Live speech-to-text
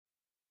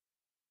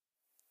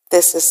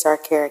This is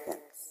Sarcarigans.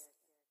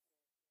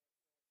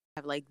 I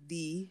have like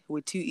the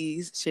with two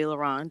E's, Shae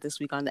Laraun, this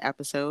week on the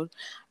episode.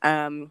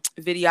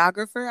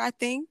 Videographer, I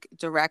think,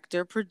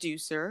 director,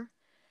 producer,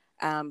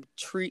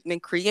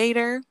 treatment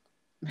creator,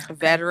 Okay,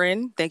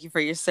 veteran. Thank you for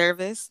your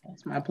service.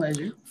 that's my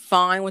pleasure.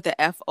 Fine with the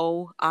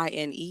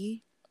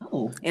FOINE.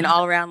 Oh, And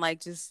all around,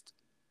 like, just,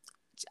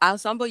 I'll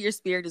stumble your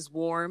spirit is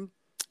warm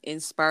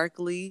and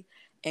sparkly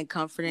and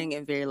comforting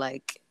and very,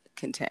 like,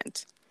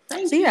 content. So,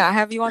 thank you. yeah, I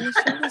have you on the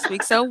show this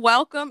week. So,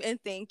 welcome and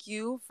thank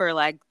you for,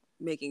 like,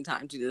 making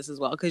time to do this as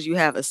well because you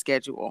have a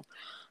schedule.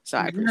 So,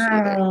 I appreciate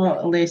it.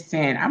 Girl,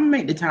 listen, I'm gonna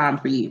make the time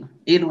for you.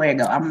 Either way I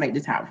go, I'm gonna make the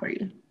time for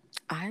you.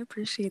 I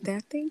appreciate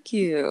that. Thank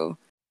you.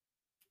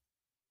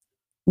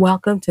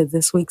 Welcome to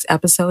this week's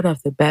episode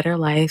of The Better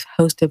Life,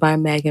 hosted by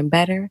Megan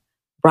Better,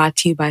 brought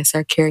to you by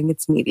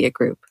Sarcarigans Media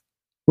Group.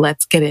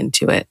 Let's get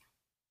into it.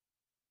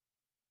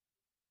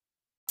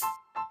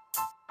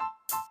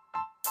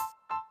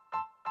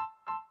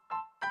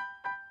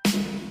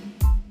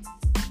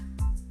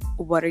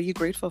 What are you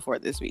grateful for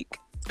this week?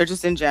 Or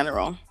just in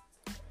general?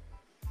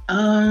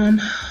 Um,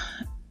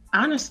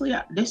 Honestly,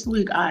 this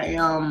week I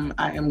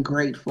am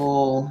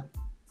grateful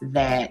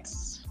that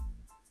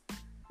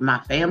my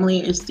family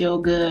is still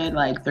good.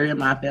 Like three of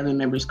my family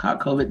members caught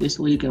COVID this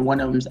week, and one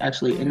of them's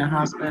actually in the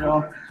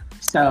hospital.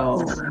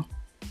 So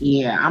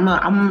yeah,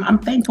 I'm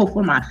thankful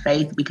for my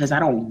faith because I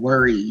don't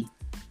worry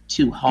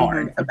too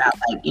hard about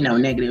like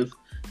negative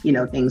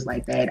things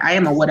like that. I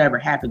am a whatever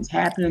happens,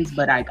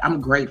 but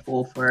I'm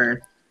grateful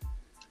for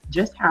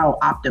just how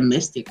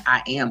optimistic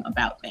I am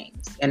about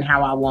things and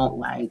how I won't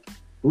like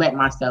let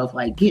myself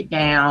like get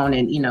down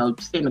and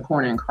sit in the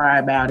corner and cry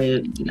about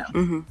it.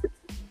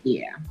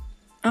 Yeah.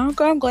 Oh,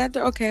 I'm glad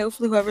they're okay.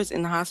 Hopefully, whoever's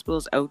in the hospital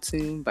is out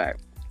soon. But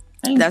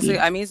Thank you.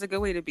 I mean, it's a good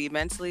way to be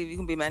mentally. If you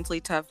can be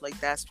mentally tough, like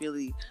that's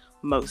really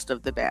most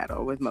of the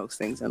battle with most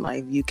things in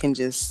life. You can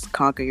just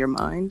conquer your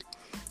mind.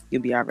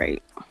 You'll be all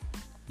right.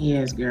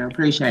 Yes, girl.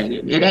 Appreciate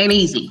it. It ain't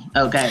easy.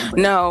 Okay. But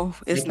No,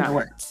 it's it not. can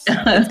work. It's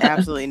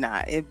absolutely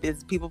not.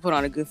 It's people put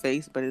on a good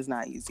face, but it's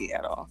not easy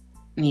at all.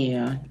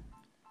 Yeah.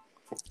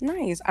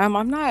 Nice. I'm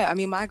not. I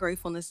mean, my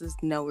gratefulness is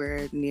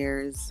nowhere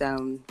near as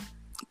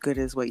good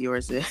as what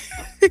yours is.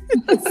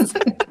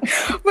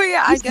 But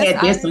yeah, I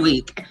guess this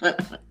week.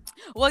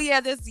 Well, yeah,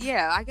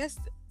 I guess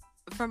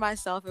for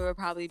myself, it would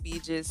probably be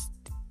just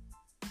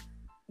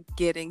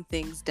getting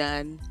things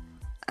done.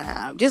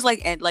 Just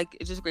like and like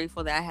just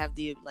grateful that I have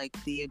the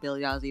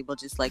ability. I was able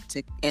just like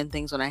to end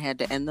things when I had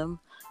to end them,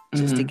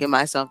 just to give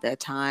myself that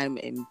time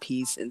and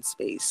peace and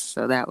space.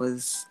 So that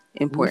was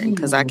important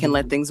because I can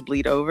let things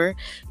bleed over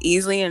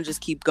easily and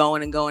just keep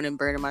going and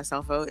burning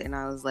myself out. And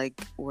I was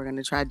like, we're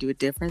gonna try to do it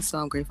different. So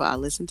I'm grateful I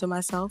listened to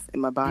myself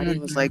and my body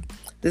was like,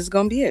 this is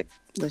gonna be it.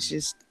 Let's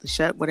just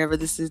shut whatever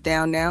this is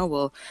down now.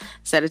 We'll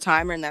set a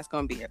timer and that's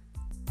gonna be it.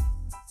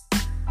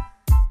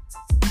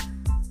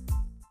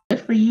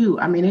 Good for you.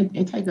 I mean,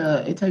 it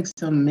takes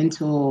some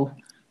mental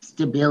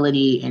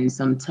stability and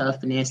some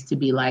toughness to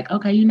be like,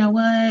 okay, you know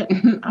what?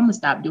 I'm gonna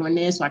stop doing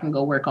this so I can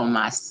go work on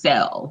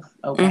myself.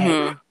 Okay.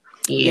 Yeah.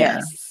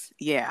 Yes.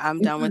 Yeah,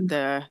 I'm done with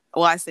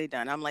I say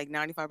done. I'm like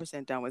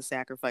 95% done with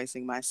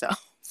sacrificing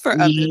myself for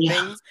other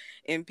things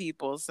and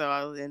people.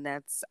 So, and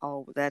that's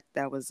all that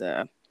was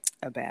a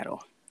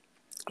battle.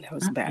 That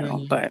was a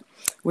battle, but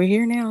we're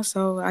here now.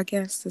 So I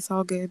guess it's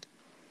all good.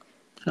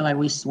 I feel like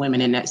we're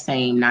swimming in that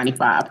same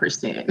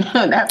 95%.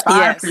 That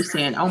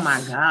 5%. Oh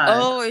my God.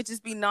 Oh, it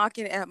just be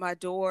knocking at my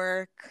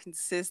door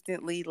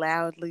consistently,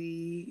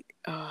 loudly.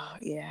 Oh,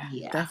 yeah.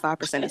 That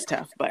 5% is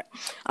tough, but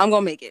I'm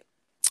going to make it.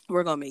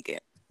 We're going to make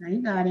it.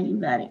 You got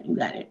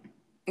it.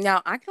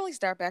 Now, I can only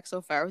start back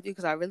so far with you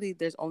because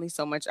there's only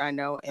so much I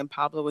know. And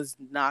Pablo was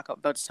not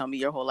about to tell me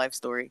your whole life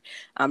story.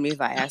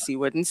 If I asked, you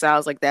wouldn't. So I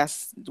was like,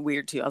 that's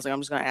weird too. I was like, I'm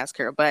just going to ask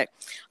her. But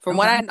from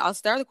I'll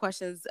start the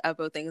questions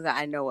about things that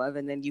I know of,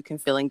 and then you can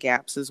fill in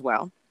gaps as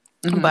well.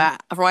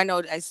 But from what I know,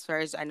 as far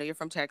as I know, you're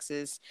from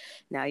Texas.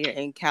 Now you're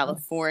in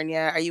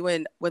California. Are you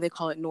in what they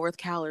call it, North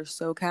Cal or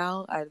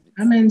SoCal?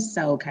 I'm in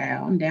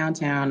SoCal. I'm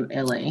downtown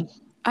LA.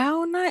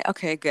 Oh, nice.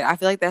 Okay, good. I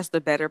feel like that's the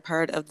better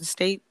part of the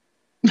state.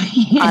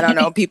 I don't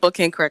know. People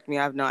can correct me.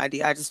 I have no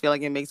idea. I just feel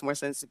like it makes more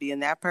sense to be in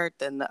that part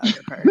than the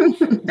other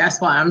part. That's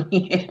why I'm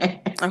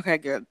here. Okay,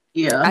 good.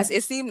 Yeah.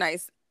 It seemed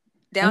nice.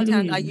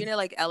 Downtown, you know,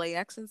 like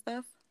LAX and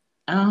stuff?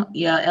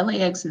 Yeah,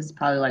 LAX is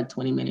probably like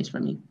 20 minutes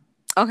from me.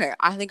 Okay,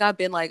 I think I've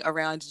been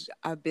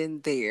I've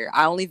been there.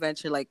 I only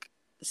venture like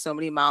so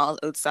many miles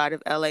outside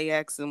of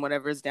LAX and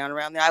whatever is down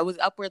around there. I was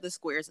up where the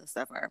squares and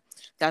stuff are.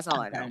 That's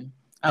all I know.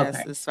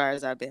 That's as far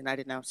as I've been. I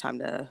didn't have time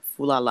to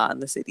fool la in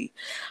the city.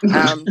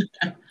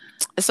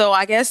 So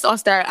I guess I'll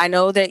start. I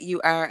know that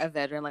you are a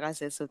veteran, like I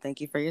said, so thank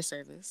you for your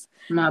service.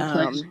 My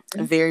pleasure.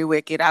 Very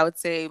wicked. I would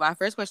say my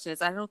first question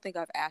is, I don't think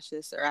I've asked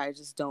this or I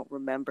just don't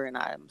remember, and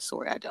I'm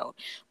sorry I don't.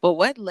 But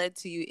what led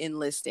to you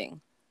enlisting?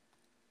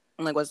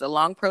 Like, was it a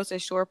long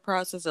process, short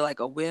process, or like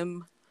a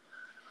whim?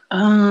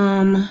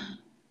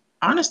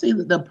 Honestly,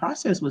 the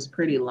process was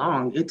pretty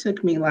long. It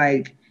took me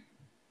like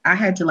I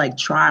had to like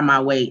try my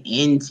way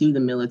into the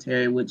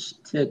military, which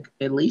took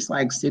at least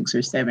like 6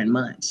 or 7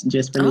 months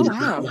just for me Oh, to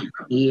wow. go.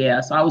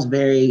 Yeah, so I was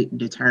very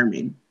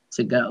determined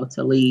to go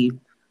to leave.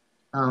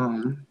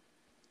 Um,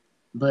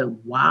 but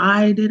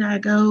why did I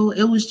go?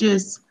 It was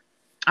just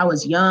I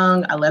was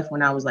young. I left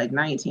when I was like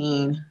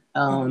 19.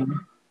 Mm-hmm.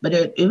 But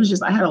it was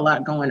just I had a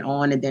lot going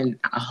on and then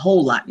a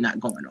whole lot not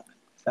going on.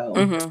 So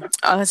Mm-hmm.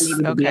 Oh, I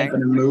needed to be okay. able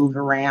to move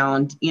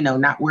around,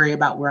 not worry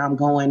about where I'm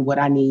going, what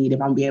I need,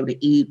 if I'm be able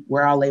to eat,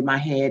 where I'll lay my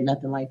head,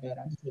 nothing like that.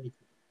 I just needed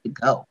to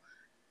go.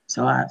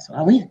 So I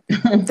went.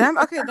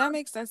 Okay, that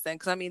makes sense then,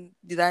 because I mean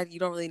that you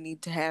don't really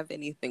need to have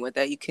anything with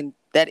that. You can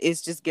that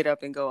is just get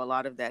up and go. A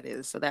lot of that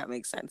is, so that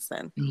makes sense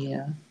then.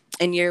 Yeah.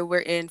 And we're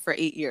in for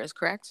 8 years,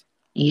 correct?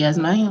 Yes,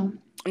 ma'am.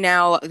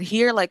 Now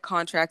here, like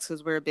contracts,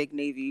 because we're a big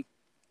Navy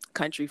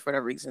country for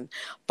whatever reason,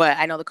 but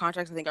I know the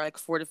contracts I think are like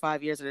 4 to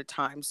 5 years at a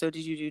time. So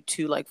did you do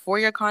two like 4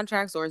 year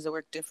contracts, or does it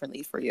work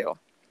differently for you?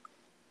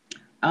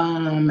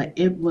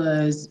 It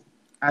was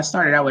I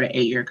started out with an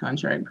 8-year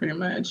contract pretty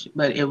much,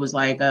 but it was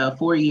like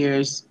 4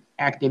 years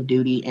active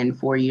duty and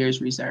 4 years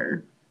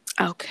reserve.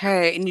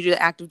 Okay, and you do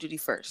the active duty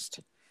first.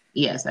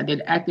 Yes, I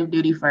did active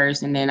duty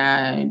first, and then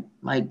I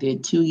like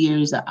did 2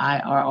 years of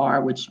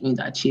IRR, which means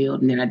I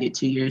chilled, and then I did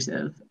 2 years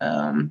of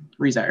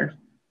reserve.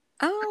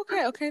 Oh,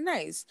 okay, okay,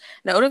 nice.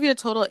 Now, out of your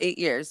total 8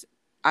 years,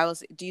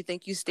 do you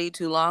think you stayed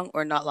too long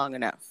or not long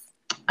enough?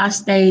 I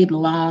stayed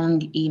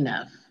long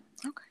enough.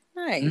 Okay,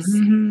 nice.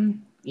 Hmm.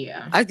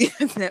 Yeah. I get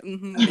that.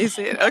 Is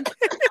it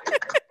okay?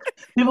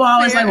 People are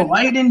always like, Fair well,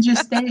 why you didn't enough.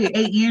 just stay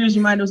 8 years?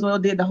 You might as well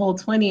did the whole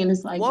 20. And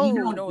it's like, you Whoa,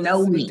 don't no, know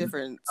that's a big me.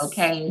 difference.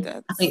 Okay. I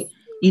That's. mean,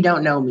 you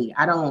don't know me.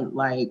 I don't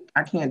like,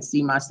 I can't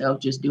see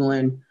myself just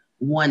doing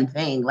one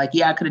thing. Like,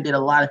 yeah, I could have did a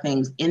lot of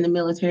things in the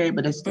military,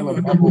 but it's still a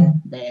Mhm.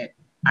 bubble that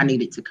I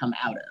needed to come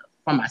out of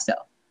for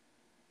myself.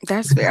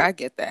 That's fair. I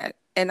get that.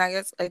 And I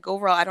guess like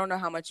overall, I don't know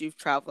how much you've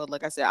traveled.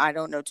 Like I said, I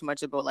don't know too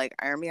much about like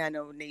Army. I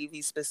know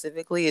Navy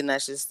specifically, and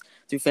that's just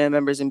through family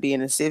members and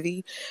being a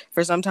civvy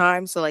for some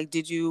time. So like,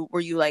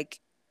 were you like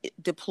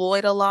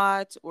deployed a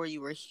lot, or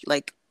you were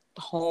like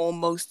home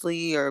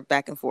mostly, or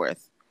back and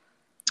forth?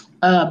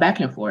 Back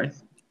and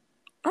forth.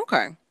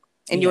 Okay.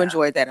 And you Yeah.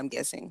 enjoyed that, I'm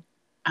guessing.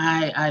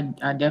 I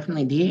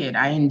definitely did.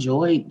 I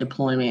enjoyed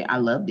deployment. I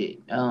loved it.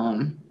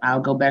 I'll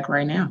go back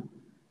right now.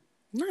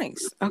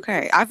 Nice.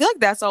 Okay. I feel like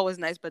that's always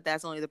nice, but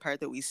that's only the part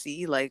that we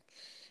see. Like,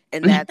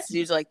 and that's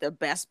usually like the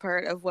best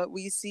part of what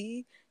we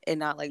see, and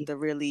not like the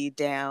really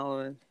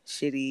down,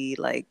 shitty,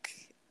 like,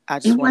 I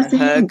It just want to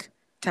wasn't. hug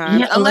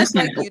times. Yeah, Unless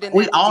listen, like you didn't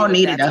we have to all deal with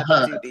needed that a type of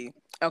hug. duty.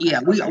 Okay. Yeah,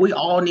 Okay. we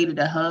all needed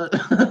a hug.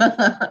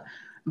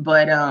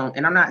 But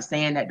and I'm not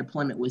saying that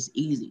deployment was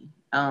easy.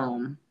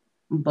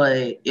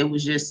 But it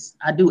was just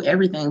I do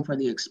everything for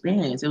the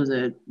experience. It was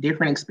a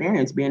different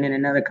experience being in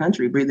another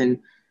country,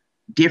 breathing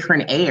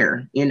different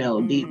air, seeing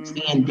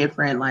Mm-hmm.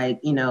 different like,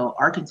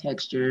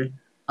 architecture,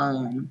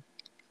 um,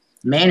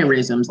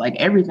 mannerisms, like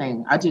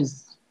everything. I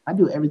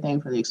do everything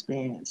for the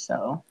experience.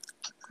 So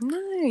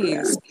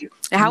yeah. Nice.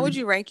 And how would Mm.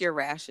 you rank your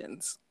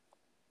rations?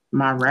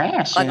 My Like,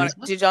 rations,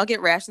 did y'all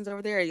get rations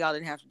over there, or y'all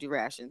didn't have to do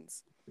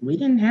rations? we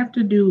didn't have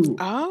to do.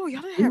 Oh,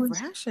 y'all didn't It have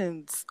was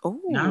rations. no,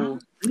 Oh,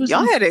 it was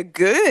y'all like. had it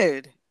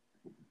good.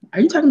 Are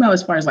you talking about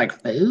as far as like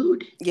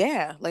food?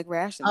 Yeah, like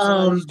rations.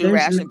 Sometimes you just do There's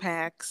ration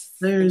packs,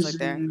 things there's like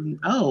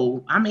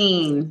that. I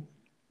mean,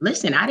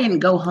 listen, I didn't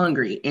go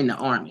hungry in the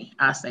army.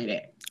 I say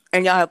that.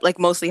 And y'all have like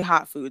mostly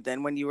hot food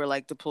then when you were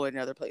like deployed in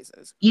other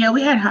places. Yeah,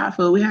 we had hot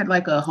food. We had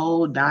like a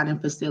whole dining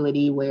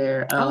facility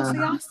where Oh, so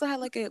y'all still had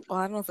like well,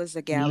 I don't know if it's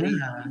a galley,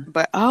 yeah.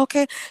 but oh,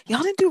 okay.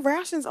 Y'all didn't do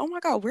rations. Oh my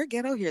God, we're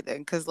ghetto here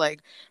then. Cause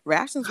like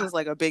rations was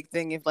like a big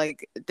thing. If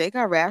like they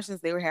got rations,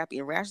 they were happy.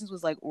 And rations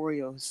was like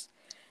Oreos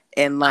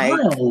and like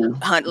Oh,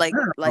 hunt, like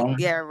girl.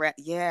 yeah,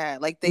 yeah.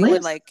 Like they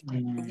would like,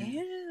 Listen.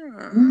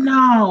 yeah.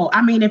 No,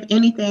 I mean, if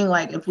anything,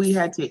 like if we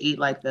had to eat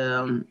like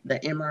the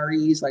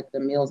MREs, like the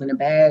meals in the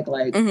bag,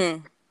 like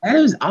Mm-hmm. that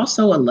is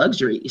also a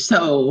luxury.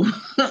 So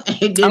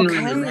it didn't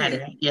really Okay.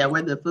 matter. Yeah,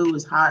 whether the food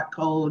was hot,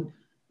 cold,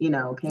 came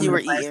You in were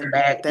a plastic eating.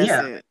 bag. That's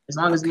Yeah, it. as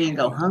long as we didn't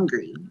go Okay.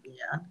 hungry.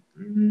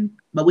 Yeah.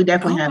 But we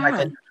definitely Oh had like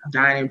a wow.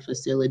 dining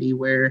facility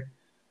where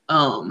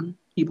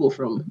people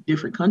from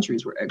different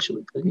countries were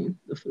actually cooking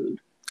the food.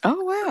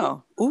 Oh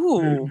wow.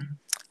 Ooh. Mhm.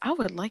 I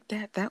would like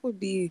that. That would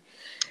be.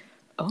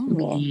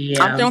 Oh, I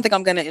Yeah. don't think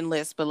I'm gonna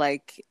enlist, but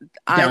like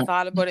I Don't.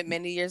 thought about it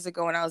many years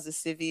ago when I was a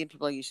civvy, and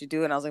people like you should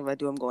do it. And I was like, if I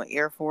do, I'm going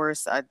Air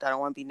Force. I don't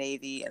want to be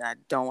Navy, and I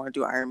don't want to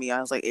do Army. I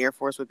was like, Air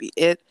Force would be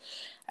it.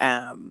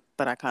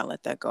 But I kind of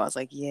let that go. I was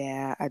like,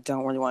 yeah, I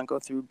don't really want to go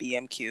through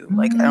BMQ.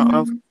 Like I don't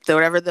know if Mm,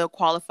 whatever the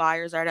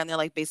qualifiers are down there,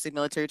 like basic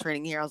military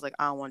training here. I was like,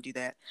 I don't want to do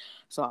that,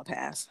 so I'll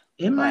pass.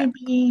 it But might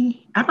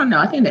be. I don't know.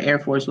 I think the Air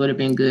Force would have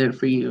been good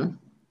for you.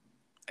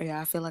 yeah,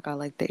 I feel like I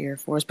like the Air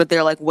Force, but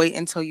they're like, wait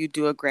until you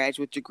do a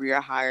graduate degree or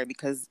higher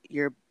because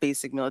your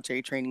basic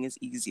military training is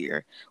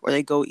easier, or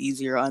they go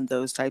easier on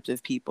those types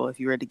of people if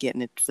you were to get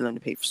in it for them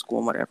to pay for school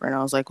and whatever. And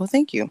I was like, well,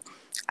 thank you.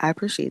 I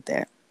appreciate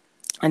that.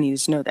 I needed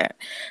to know that.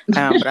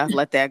 But I've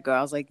let that go.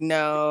 I was like,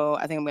 no,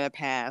 I think I'm going to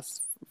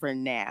pass for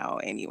now,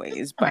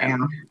 anyways. But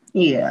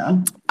yeah,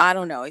 I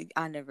don't know.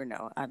 I never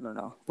know. I don't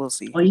know. We'll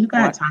see. well, you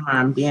got What?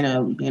 time. Being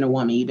a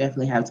woman, you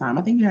definitely have time.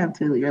 I think you have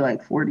till you're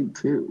like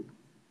 42.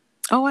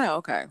 Oh wow.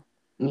 Okay.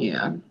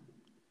 Yeah.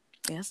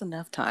 Yeah, that's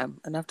enough time.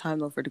 Enough time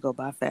though for it to go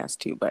by fast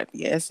too. But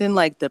yeah, it's in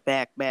like the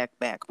back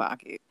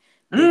pocket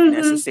if Mm-hmm.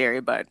 necessary.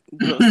 But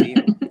we'll see.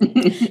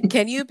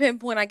 Can you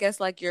pinpoint, I guess,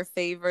 like your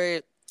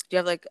favorite? Do you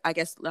have like, I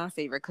guess not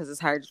favorite because it's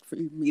hard for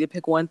me to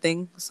pick one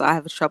thing, so I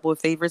have trouble with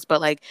favorites. But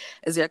like,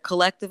 is there a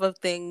collective of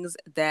things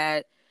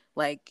that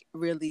like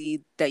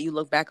really that you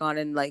look back on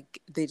and like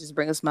they just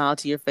bring a smile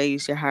to your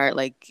face, your heart,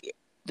 like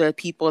the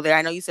people there?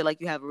 I know you said like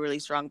you have a really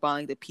strong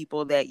bonding. The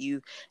people that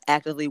you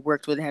actively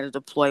worked with and had to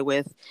deploy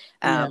with,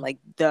 Yeah. like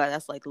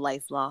that's like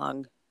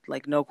lifelong,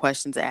 like no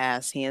questions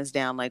asked, hands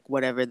down, like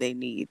whatever they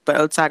need. But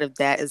outside of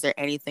that, is there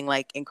anything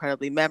like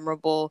incredibly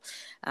memorable,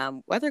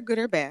 whether good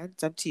or bad,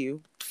 it's up to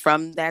you,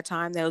 from that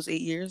time, those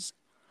 8 years?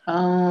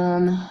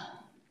 Um,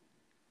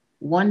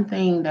 One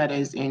thing that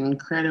is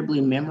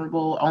incredibly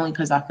memorable, only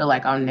because I feel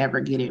like I'll never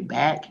get it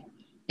back,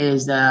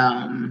 is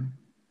the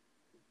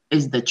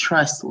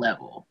trust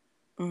level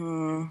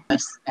Mm,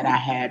 that I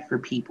had for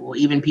people,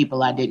 even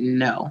people I didn't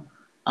know.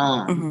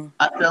 mm-hmm.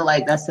 I feel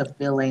like that's a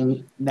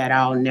feeling that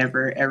I'll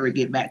never ever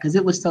get back because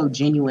it was so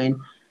genuine.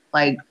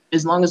 Like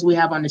as long as we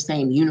have on the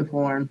same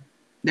uniform,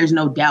 there's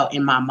no doubt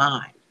in my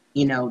mind,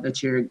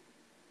 that you're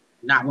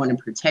not going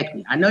to protect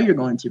me. I know you're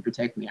going to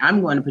protect me.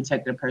 I'm going to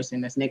protect the person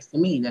that's next to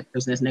me, that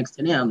person that's next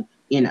to them.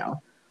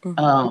 Mm-hmm.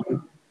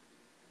 Um,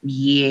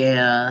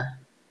 yeah,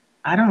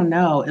 I don't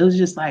know. It was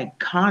just like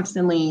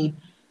constantly,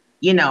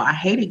 I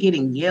hated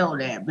getting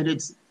yelled at, but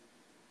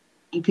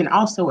you can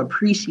also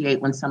appreciate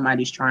when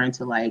somebody's trying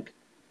to like,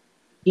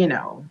 you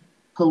know,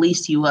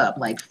 police you up,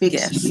 like fix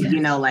Yes. you,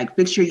 like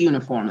fix your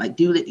uniform, like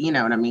do the, you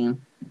know what I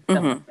mean? Stuff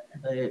Mm-hmm. like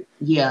that. But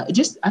yeah,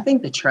 I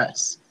think the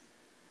trust.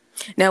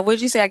 Now, would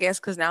you say, I guess,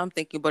 because now I'm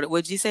thinking about it,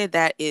 would you say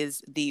that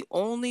is the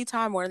only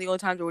time, one of the only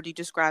times, or would you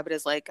describe it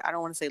as like, I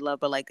don't want to say love,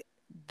 but like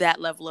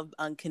that level of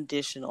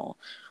unconditional,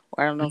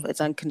 or I don't know if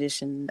it's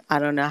unconditioned. I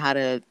don't know how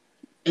to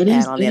It add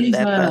is, on the it end of is,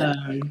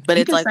 that, but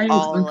you it's can like say it's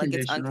all like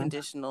it's unconditional.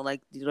 unconditional.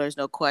 Like there's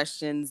no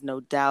questions, no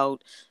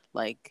doubt.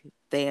 Like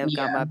they have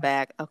got Yeah. my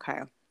back.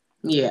 Okay.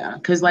 Yeah.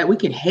 Cause like we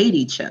could hate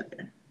each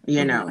other,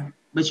 Mm-hmm.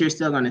 but you're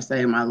still going to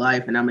save my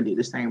life and I'm going to do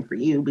the same for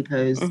you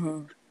because,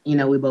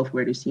 Mm-hmm. we both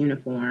wear this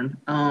uniform.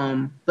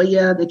 But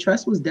yeah, the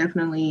trust was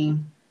definitely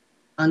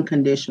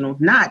unconditional.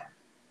 Not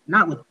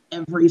with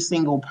every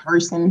single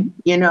person,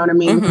 you know what I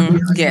mean? Mm-hmm.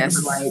 But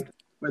Yes. like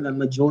for the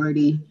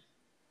majority,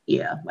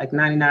 yeah, like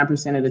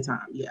 99% of the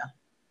time, yeah.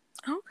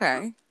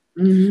 Okay.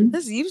 Hmm.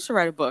 This you should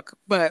write a book,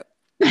 but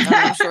I mean,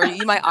 I'm sure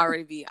you might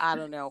already be. I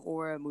don't know,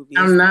 or a movie.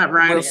 I'm If not we'll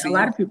writing. A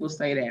lot see. of people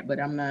say that, but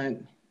I'm not.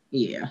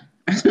 Yeah.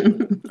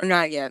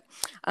 Not yet.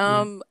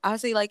 Yeah. I would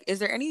say, like, is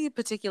there any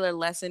particular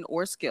lesson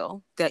or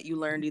skill that you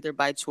learned either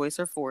by choice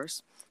or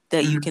force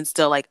that you Mhm. can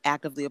still like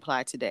actively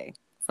apply today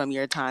from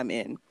your time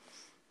in?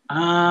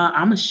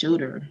 I'm a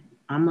shooter.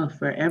 I'm a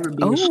forever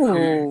be a shooter.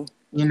 Oh,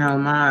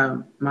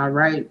 My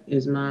right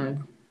is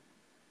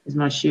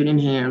my shooting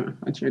hand.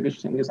 My trigger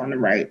finger is on the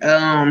right.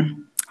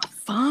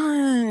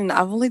 fun.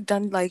 I've only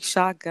done like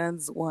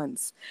shotguns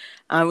once.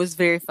 It was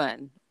very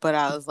fun, but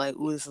I was like,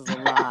 ooh, this is a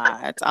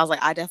lot. I was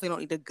like, I definitely don't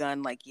need a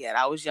gun like yet.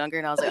 I was younger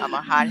and I was like, I'm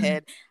a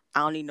hothead. I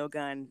don't need no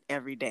gun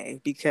every day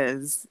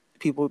because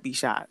people would be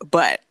shot.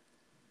 But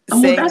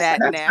Well, saying that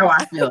that's how now,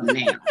 I feel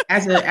now.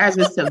 As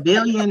a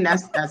civilian,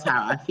 that's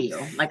how I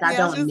feel. Like I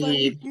yeah, I was don't just like,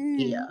 need,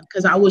 yeah,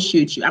 because I will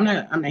shoot you. I'm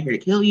not here to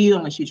kill you.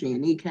 I'm gonna shoot you in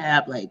your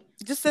kneecap. Like,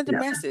 just send a you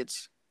know,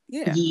 message.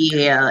 Yeah.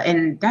 yeah,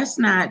 and that's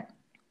not.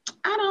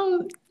 I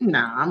don't. No,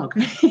 I'm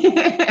okay.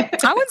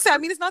 I wouldn't say, I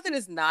mean, it's not that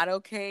it's not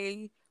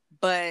okay,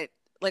 but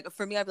like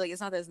for me, I'd be like,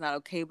 it's not that it's not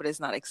okay, but it's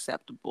not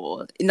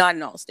acceptable. Not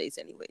in all states,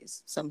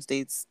 anyways. Some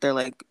states, they're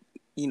like,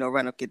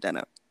 run up, get done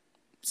up,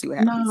 see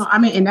what No, happens. I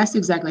mean, and that's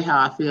exactly how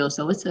I feel.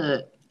 So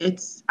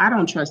I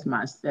don't trust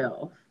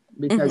myself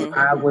because Mm-hmm.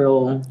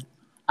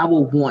 I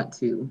will want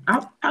to.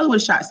 I probably would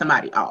have shot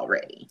somebody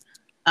already.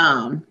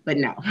 But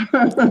no.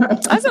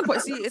 That's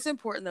important. See, it's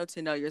important though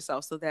to know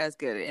yourself, so that's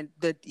good.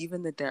 And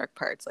even the dark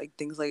parts, like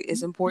things like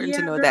it's important to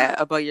Yeah, know girl.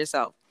 that about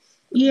yourself.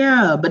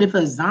 Yeah, but if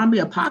a zombie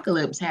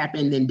apocalypse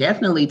happened, then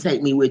definitely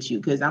take me with you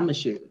because I'm gonna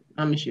shoot.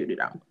 I'm gonna shoot it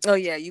out. Oh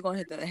yeah, you gonna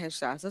hit the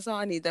headshots. That's all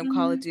I need. Them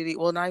Call of Mhm. Duty.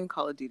 Well, not even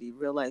Call of Duty.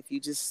 Real life. You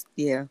just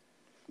yeah.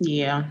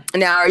 Yeah.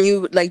 Now, are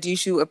you like? Do you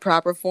shoot a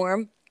proper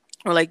form,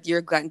 or like you're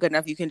gotten good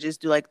enough? You can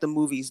just do like the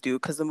movies do,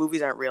 because the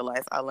movies aren't real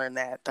life. I learned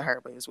that the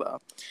hard way as well.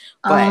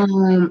 But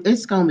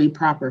It's gonna be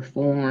proper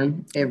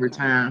form every okay,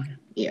 time.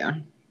 Yeah.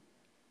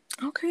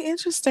 okay,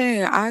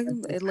 interesting.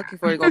 I'm looking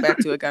forward to going back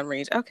to a gun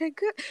range. Okay,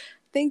 good.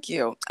 Thank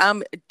you.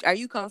 Are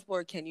you comfortable,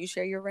 or can you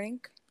share your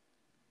rank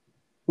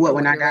What or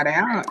when what I your got rank?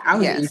 out? I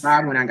was an Yes,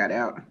 E5 when I got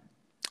out.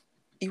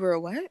 you were a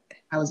what?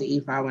 I was an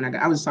E5 when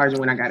I was a sergeant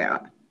when I got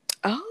out.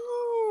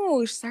 Oh,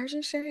 Oh,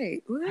 Sergeant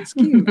Shae. Oh, that's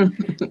cute.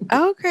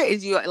 Okay.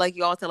 Is you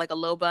all to like a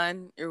low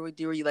bun, or were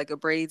you like a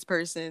braids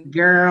person?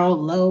 Girl,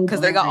 low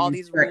Because they got all bun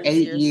these for rules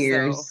 8 here. So,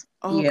 years.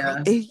 oh girl,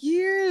 Yeah, 8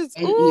 years.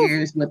 Ooh. eight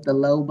years with the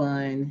low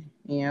bun.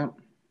 Yeah.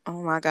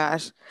 Oh my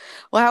gosh.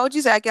 Well, how would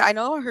you say? I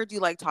know I heard you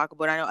like talk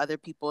about. I know other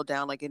people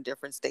down like in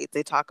different states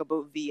they talk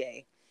about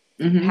VA.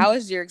 hmm How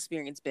has your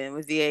experience been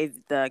with VA,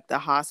 the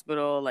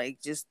hospital, like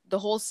just the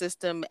whole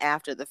system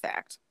after the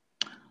fact?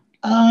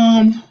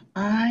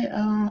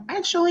 I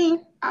actually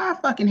I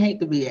fucking hate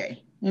the VA.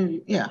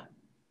 Yeah,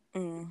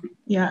 Mm.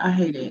 yeah, I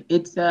hate it.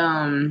 It's hmm.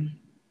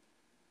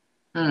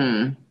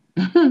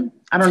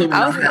 I don't even I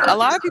know was how a to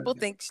lot of describe people it.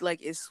 think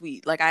like it's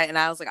sweet.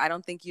 I was like I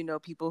don't think you know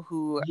people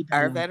who You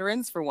are don't.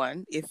 veterans for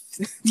one. If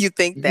you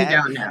think You that,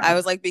 don't I know.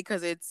 was like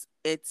because it's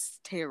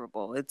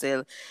terrible. It's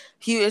a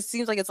huge. It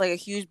seems like it's like a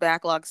huge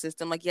backlog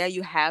system. Like yeah,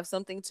 you have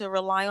something to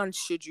rely on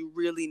should you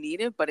really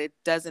need it, but it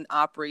doesn't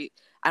operate.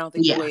 I don't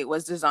think the Yeah. way it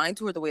was designed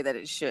to or the way that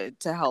it should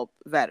to help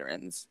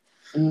veterans.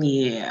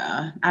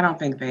 Yeah, I don't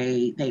think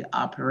they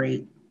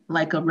operate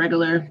like a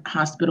regular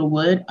hospital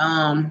would.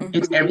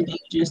 It's Hmm. everything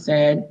you just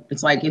said.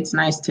 It's like it's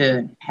nice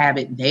to have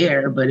it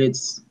there, but Yeah, if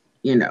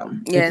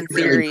in you're really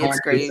theory going it's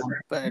through great, something,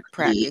 but yeah,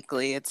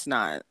 practically it's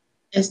not.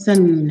 it's a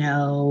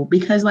no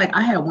because like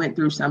I had went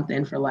through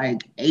something for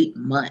like 8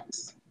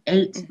 months,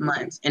 eight Hmm.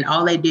 months, and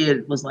all they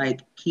did was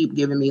like keep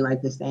giving me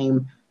like the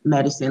same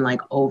medicine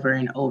like over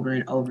and over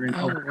and over and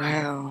Oh over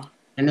again. wow.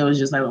 And it was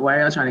just like, why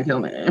are y'all trying to kill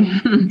me?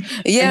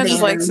 Yeah, And it's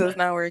just like then so it's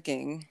not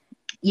working.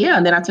 yeah,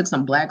 and then I took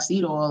some black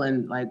seed oil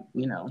and like,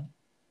 then I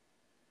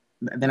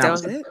That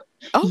was was like, it.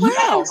 Oh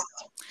yes,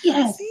 wow.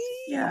 yes, See,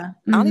 yeah,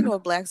 I don't even know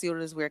what black seed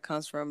is, where it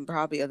comes from.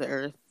 Probably of the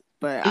earth,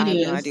 but I it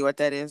have no idea is. what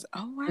that is.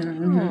 Oh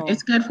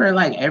It's wow. good for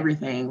like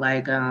everything,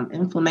 like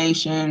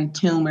inflammation,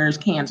 tumors,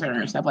 cancer,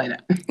 and stuff like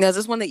that. Now is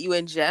this one that you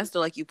ingest or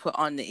like you put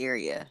on the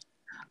area?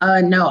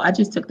 No, I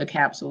just took the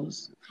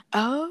capsules.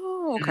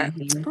 Oh, okay.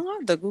 hmm I'll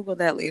have to Google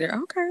that later.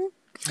 Okay.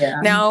 Yeah.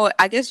 Now,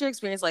 I guess your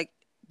experience like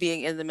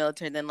being in the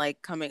military and then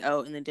like coming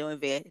out and then doing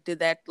VA, did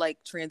that like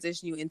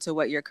transition you into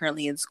what you're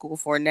currently in school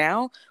for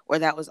now? Or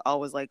that was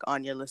always like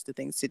on your list of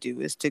things to do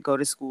is to go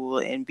to school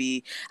and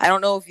be, I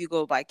don't know if you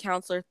go by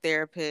counselor,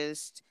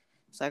 therapist,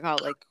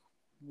 psychologist, like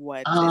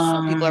what is,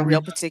 some people are Um,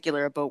 real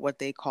particular about what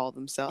they call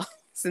themselves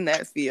in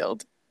that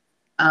field.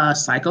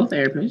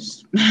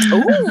 psychotherapist.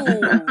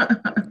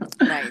 Oh,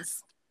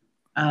 nice.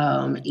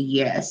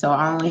 Yeah, so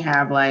I only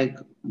have like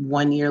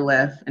 1 year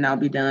left and I'll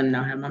be done and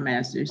I'll have my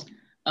master's.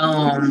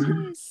 Oh,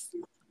 Um, nice.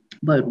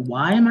 but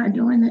why am I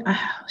doing it?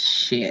 Oh,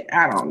 shit,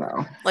 I don't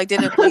know. Like,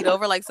 did it bleed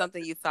over like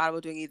something you thought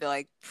about doing either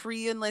like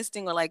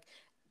pre-enlisting or like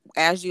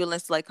as you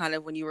enlisted, like kind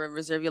of when you were in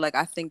reserve, you're like,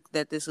 I think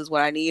that this is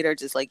what I need, or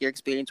just like your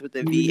experience with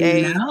the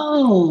VA?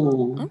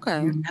 No,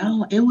 Okay.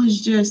 no, it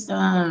was just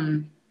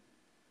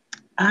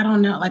I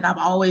don't know. Like I've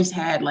always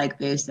had like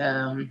this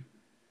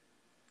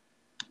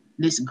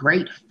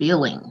great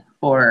feeling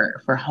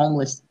for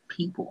homeless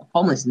people,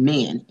 homeless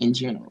men in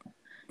general.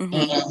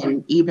 Mm-hmm.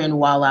 And even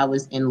while I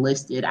was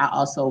enlisted, I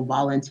also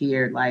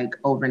volunteered like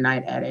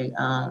overnight at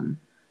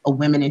a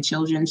women and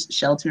children's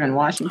shelter in Oh,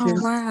 Washington.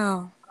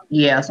 wow.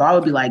 Yeah, so I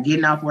would be like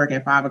getting off work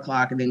at 5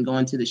 o'clock and then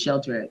going to the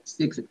shelter at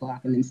 6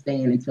 o'clock and then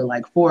staying until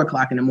like 4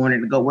 o'clock in the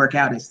morning to go work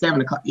out at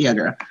 7 o'clock. Yeah,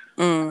 girl.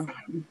 Mm.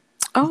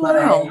 Oh, But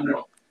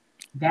wow.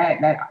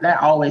 that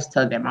always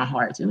tugged at my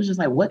heart. So it was just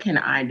like, what can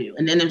I do?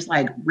 And then there's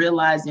like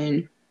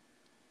realizing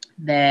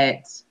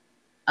that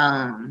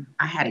I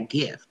had a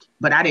gift,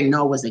 but I didn't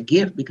know it was a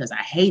gift because I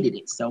hated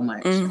it so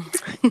much. Mm.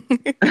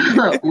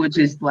 Which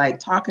is like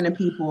talking to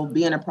people,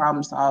 being a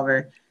problem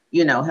solver,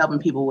 helping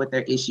people with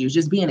their issues,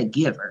 just being a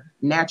giver.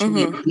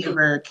 Naturally Mm-hmm. a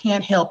giver,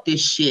 can't help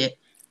this shit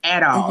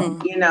at all,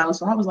 Mm-hmm.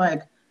 So I was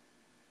like,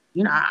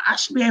 I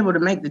should be able to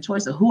make the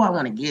choice of who I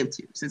want to give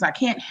to since I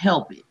can't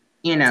help it,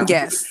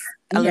 Yes.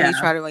 Let Yeah. me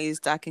try to use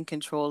I can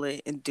control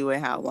it and do it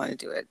how I want to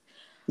do it.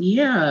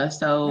 Yeah. That's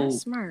So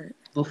smart.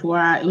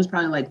 it was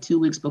probably like 2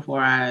 weeks before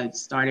I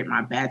started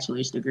my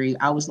bachelor's degree.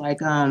 I was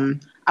like,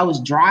 I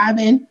was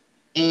driving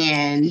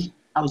and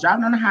I was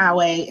driving on the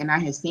highway and I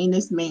had seen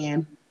this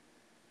man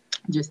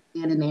just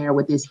standing there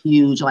with this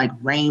huge like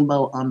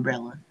rainbow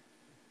umbrella.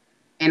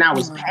 And I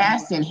was Mm.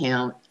 passing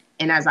him.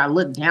 And as I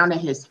looked down at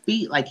his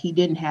feet, like he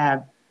didn't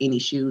have any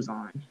shoes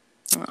on.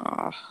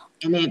 Oh.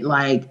 And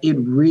it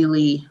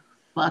really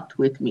fucked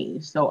with me.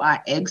 So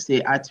I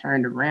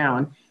turned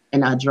around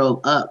and I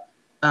drove up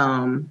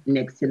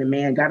next to the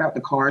man, got out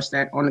the car,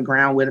 sat on the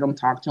ground with him,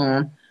 talked to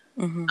him.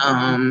 Mm-hmm.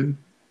 Um,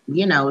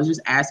 was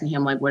just asking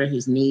him like what are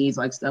his needs,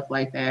 like stuff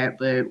like that.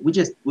 But we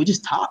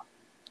just talked.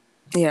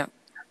 Yeah.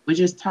 We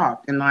just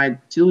talked. And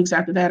like 2 weeks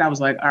after that, I was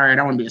like, all right,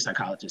 I want to be a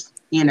psychologist.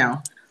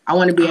 I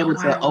want to be Oh, able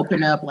to wow.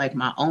 open up like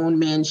my own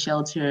men's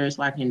shelters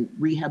so I can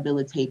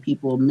rehabilitate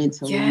people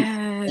mentally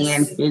and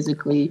Yes.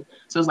 physically.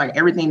 So it's like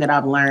everything that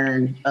I've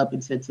learned up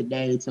until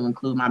today, to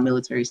include my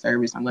military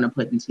service, I'm going to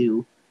put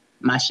into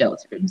my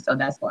shelter. So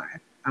that's why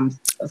I'm.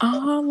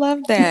 Oh, I love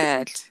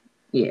that.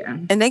 Yeah.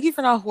 And thank you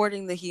for not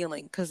hoarding the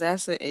healing, because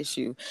that's an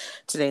issue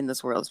today in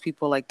this world. Is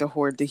people like to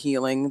hoard the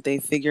healing. They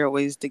figure out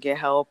ways to get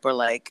help or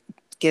like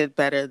get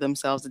better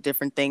themselves at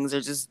different things,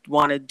 or just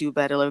want to do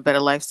better, live a better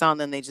lifestyle,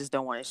 and then they just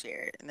don't want to share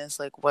it. And it's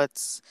like,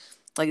 what's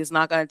like, it's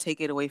not going to take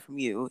it away from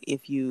you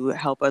if you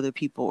help other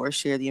people or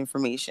share the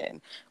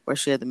information or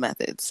share the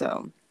method.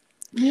 So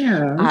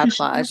Yeah, we I can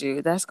share. applaud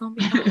you. That's going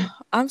to be,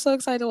 I'm so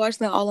excited to watch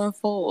that all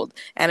unfold.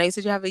 And I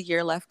said you have a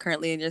year left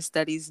currently in your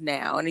studies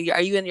now. And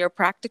are you in your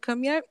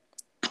practicum yet?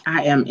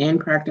 I am in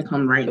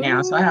practicum right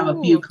now, so I have a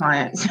few Ooh,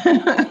 clients.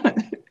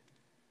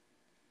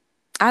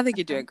 I think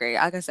you're doing great.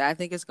 Like I said, I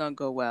think it's gonna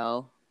go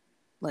well.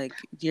 Like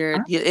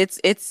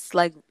it's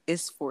like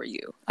it's for you.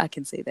 I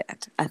can say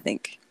that. I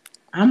think.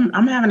 I'm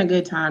having a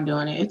good time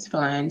doing it. It's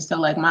fun. So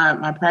like my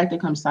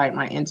practicum site,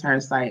 my intern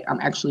site, I'm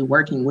actually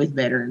working with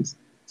veterans.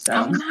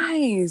 Oh, So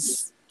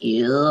nice.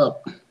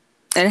 yep.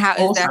 And how is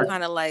Full that circle.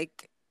 kind of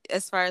like?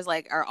 As far as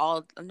like, are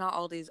all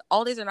days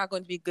are not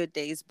going to be good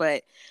days,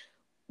 but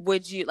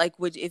would you like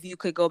would if you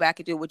could go back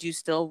and do it, would you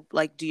still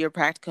like do your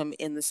practicum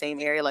in the same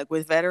area like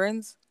with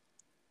veterans?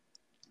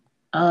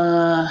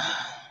 Uh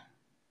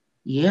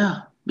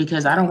yeah,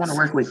 because I don't want to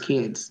Nice. work with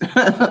kids.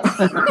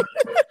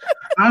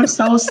 I'm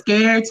so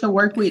scared to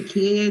work with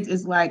kids.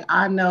 It's like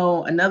I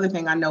know another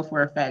thing I know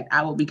for a fact,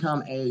 I will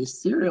become a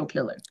serial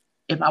killer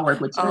if I work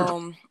with children.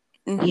 Um.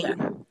 Yeah.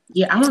 Mhm.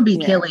 Yeah, I'm gonna be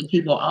Yeah. killing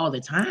people all the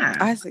I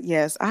time. said,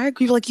 yes, I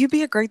agree. Like, you'd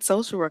be a great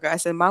social worker. I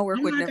said, my Oh work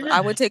would my never, I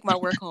God. would take my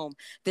work home.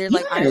 They're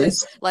like, I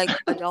just, Yes. like,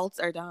 adults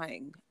are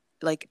dying.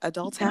 Like,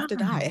 adults have Yeah. to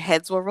die.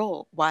 Heads will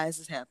roll. Why is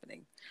this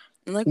happening?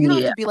 And like, you don't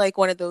have Yeah. to be like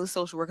one of those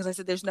social workers. I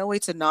said, there's no way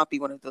to not be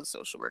one of those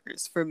social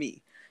workers for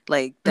me.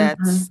 Like, Hmm.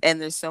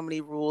 and there's so many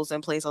rules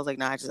in place. I was like,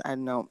 nah, I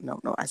no, no,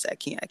 no. I said, I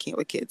can't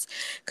with kids.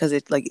 Cause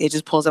it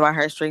just pulls at my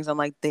heartstrings. I'm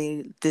like,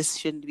 this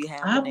shouldn't be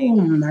I will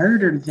happening.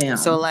 murder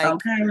So, them. like,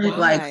 Okay.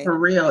 Like why? for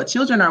real.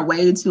 Children are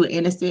way too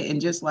innocent and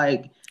just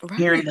like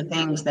hearing Right. the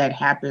things that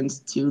happens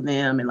to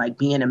them and like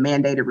being a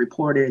mandated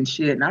reporter and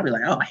shit. And I'll be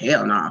like, oh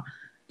hell no.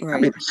 I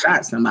Right. be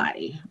shot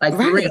somebody. Like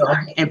for Right. real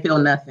and feel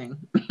nothing.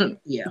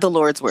 Yeah. The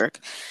Lord's work.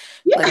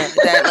 Like Yeah.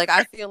 that, like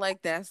I feel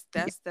like that's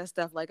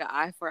stuff like an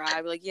eye for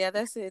eye. Be like, yeah,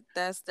 that's it.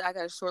 I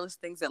got a short list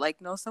of things that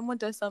like, no, someone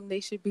does something, they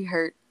should be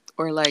hurt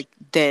or like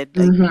dead.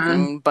 Like,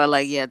 Hmm. but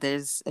like, yeah,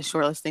 there's a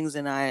short list of things,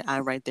 and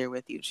I'm right there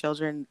with you.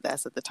 Children,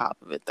 that's at the top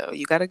of it, though.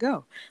 You got to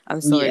go.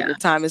 I'm sorry, Yeah. your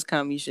time has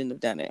come. You shouldn't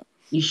have done it.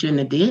 You shouldn't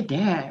have did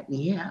that.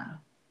 Yeah.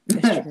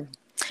 It's true.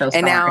 So And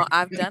sorry. now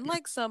I've done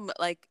like some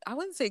like I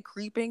wouldn't say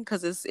creeping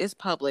because it's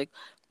public,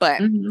 but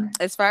Hmm.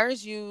 as far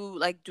as you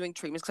like doing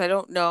treatments, because I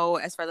don't know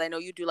as far as I know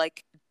you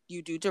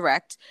do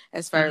direct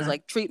as far as Uh-huh.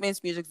 like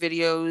treatments, music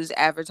videos,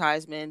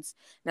 advertisements.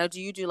 Now, do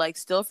you do like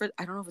still for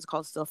I don't know if it's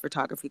called still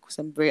photography because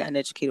I'm very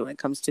uneducated when it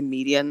comes to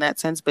media in that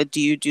sense, but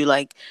do you do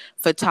like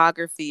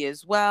photography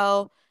as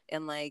well?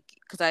 And like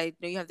because I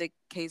know you have the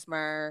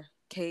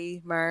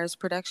K Mars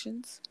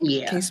Productions.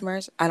 Yeah. Case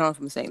Mars. I don't know if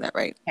I'm saying that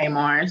right. Hey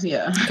Mars.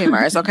 Yeah. Okay,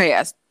 Mars. Okay,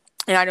 yes.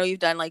 And I know you've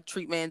done like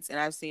treatments, and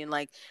I've seen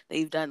like that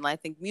you've done like I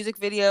think music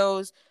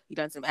videos. You've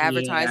done some Yeah.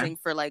 advertising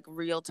for like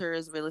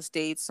realtors, real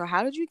estate. So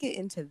how did you get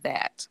into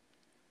that?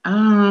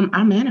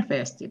 I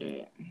manifested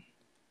it.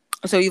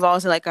 So you've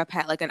also like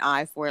had like an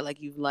eye for it,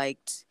 like you've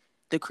liked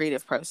the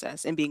creative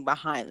process and being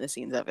behind the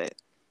scenes of it.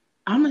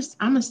 I'm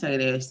gonna say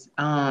this.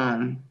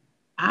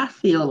 I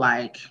feel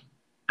like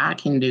I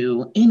can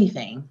do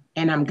anything,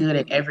 and I'm good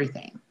Mm-hmm. at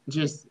everything,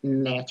 just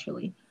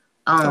naturally.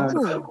 Um,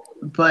 Oh.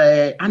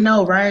 but I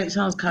know, right? It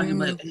sounds cocky,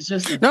 but Mm. it's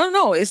just a. No, no,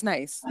 no. It's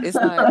nice.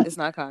 It's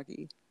not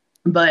cocky.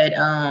 But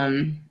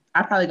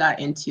I probably got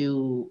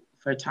into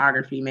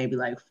photography maybe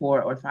like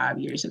 4 or 5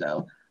 years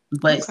ago.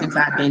 But Okay. since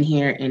I've been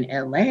here in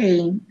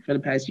LA for the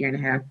past year and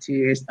a half, 2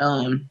 years,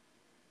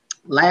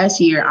 last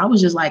year I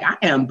was just like, I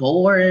am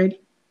bored.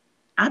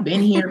 I've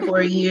been here for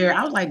a year.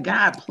 I was like,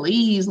 God,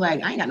 please,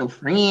 like, I ain't got no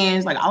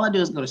friends. Like, all I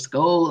do is go to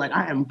school. Like,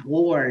 I am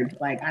bored.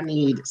 Like, I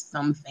need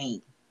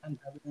something. I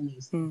really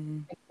need something. Mm-hmm.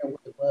 I don't know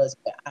what it was,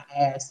 but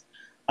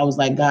I was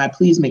like, God,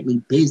 please make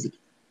me busy.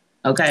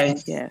 Okay.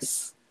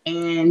 Yes.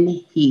 And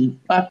he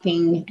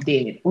fucking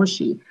did, or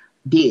she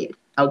did.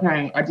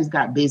 Okay. I just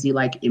got busy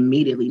like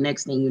immediately.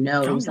 Next thing you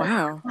know, it Oh was like,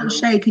 wow. oh,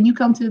 Shae, can you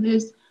come to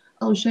this?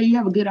 Oh, Shae, you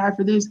have a good eye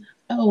for this.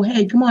 Oh,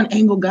 hey, come on,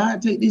 Angle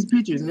God, take these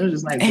pictures. And it was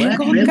just like, what,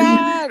 Angle really?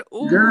 God.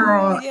 Ooh,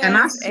 Girl. And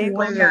I yes,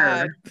 Angle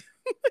God.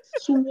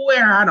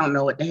 swear I don't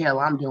know what the hell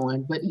I'm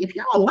doing. But if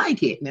y'all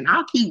like it, then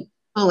I'll keep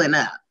pulling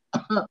up.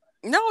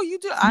 No, you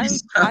do. I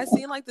So,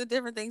 seen like the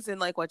different things in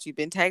like what you've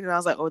been tagged, and I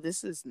was like, oh,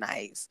 this is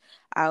nice.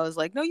 I was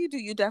like, no, you do.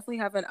 You definitely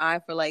have an eye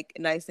for like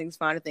nice things,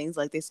 finer things,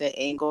 like they said,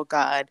 angle,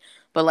 God.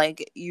 But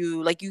like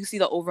you see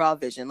the overall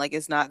vision. Like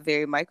it's not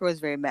very micro,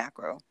 it's very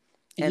macro.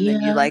 And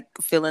then you yeah, like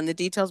fill in the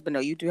details, but no,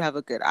 you do have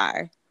a good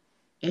eye.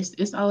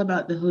 it's all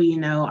about the who you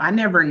know. I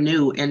never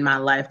knew in my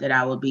life that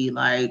I would be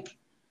like,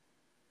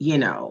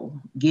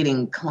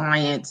 getting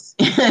clients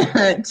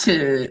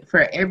to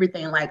for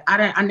everything. Like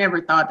I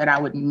never thought that I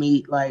would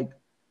meet like,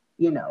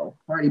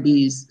 Cardi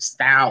B's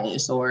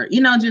stylists or,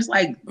 just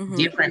like Mm-hmm.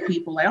 different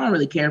people. Like I don't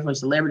really care for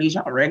celebrities.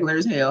 Y'all regular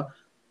as hell.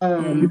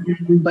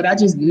 But I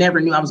just never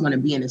knew I was going to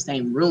be in the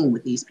same room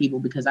with these people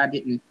because I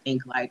didn't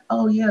think like,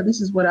 oh yeah,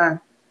 this is It what I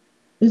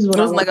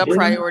wasn't want like to a do.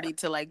 priority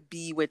to like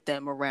be with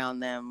them, around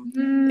them.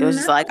 It was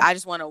just like,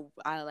 No,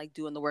 I like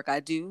doing the work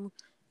I do,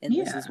 and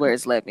this is yeah, where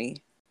it's led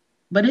me.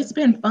 but it's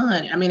been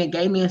fun. I mean, it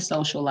gave me a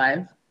social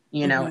life,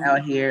 Hmm.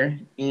 out here,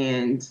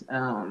 and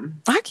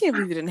I can't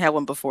believe you didn't have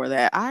one before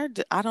that. I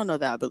don't know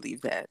that I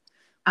believe that,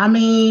 I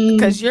mean,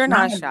 because you're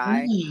not not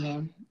shy.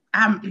 really.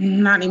 I'm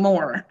not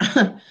anymore.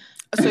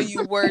 So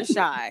you were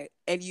shy,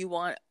 and you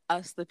want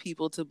us, the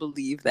people, to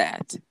believe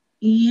that.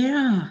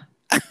 Yeah.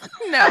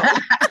 No,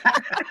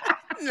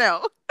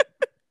 no.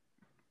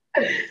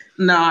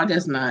 No, I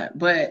guess not.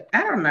 But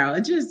I don't know.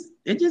 It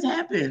just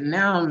happened.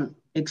 Now I'm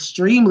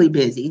extremely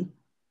busy.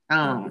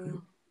 Hmm.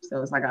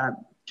 So it's like I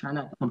try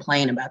not to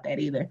complain about that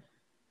either.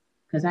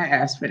 Because I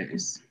asked for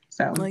this.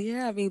 So Well,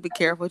 yeah. I mean, be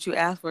careful what you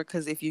ask for,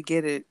 because if you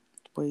get it,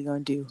 what are you gonna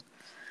do?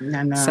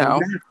 no, but So,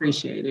 I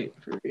appreciate it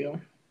for real.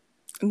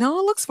 no,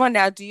 it looks fun.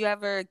 Now, do you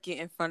ever get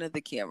in front of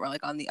the camera,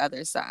 like on the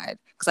other side?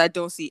 Because I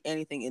don't see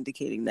anything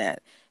indicating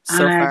that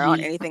so I far on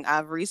just anything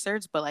I've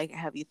researched. But like,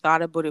 have you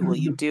thought about it? Will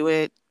you do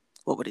it?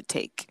 What would it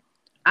take?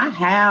 I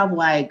have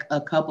like a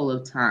couple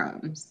of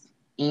times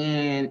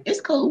and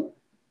it's cool.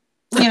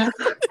 Yeah,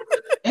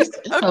 it's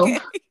cool. Okay.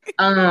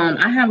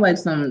 I have like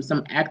some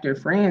actor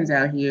friends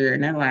out here,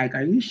 and they're like,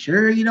 "Are you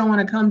sure you don't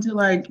want to come to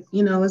like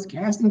this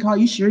casting call?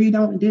 You sure you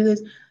don't do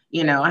this?"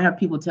 I have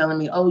people telling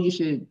me, "Oh, you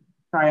should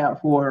try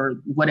out for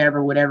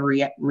whatever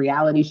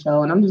reality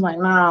show," and I'm just like,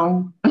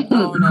 "No,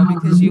 Oh no,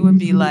 because you would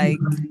be like,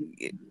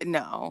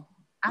 no,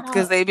 I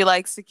because don't." they'd be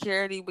like,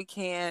 security, we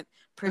can't.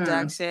 Mm,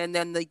 Production,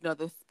 then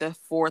the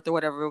fourth or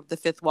whatever, the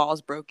fifth wall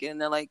is broken.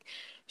 They're like,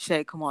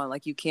 Shae, come on,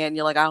 like you can. And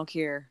you're like, I don't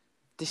care.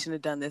 They shouldn't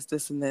have done this,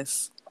 and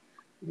this.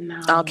 I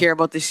don't no, care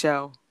about this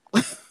show.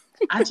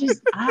 I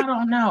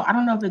don't know. I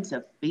don't know if it's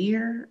a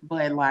fear,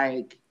 but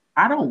like,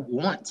 I don't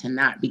want to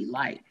not be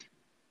liked.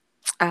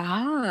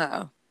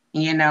 Ah.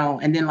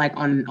 And then like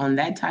on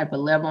that type of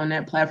level on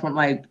that platform,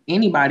 like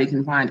anybody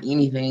can find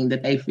anything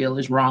that they feel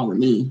is wrong with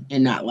me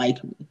and not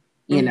like me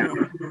you know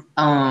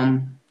Hmm.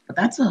 but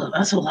that's a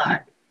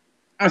lot.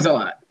 That's a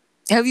lot.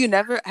 Have you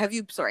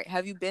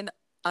been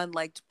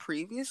unliked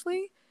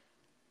previously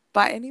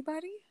by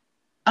anybody?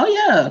 Oh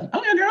yeah,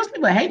 girls,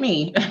 people hate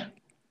me.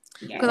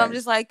 Because I'm Yes.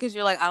 just like, because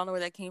you're like, I don't know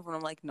where that came from.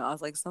 I'm like, no, I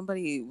was like,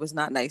 somebody was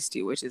not nice to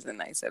you, which isn't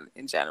nice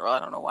in general. I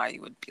don't know why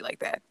you would be like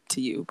that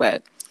to you,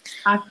 but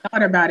I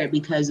thought about it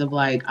because of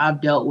like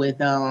I've dealt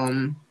with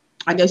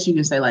I guess you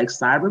can say like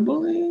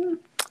cyberbullying.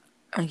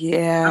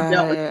 I've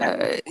dealt with that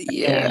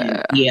yeah, before. And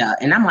yeah. yeah,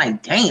 and I'm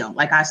like, damn,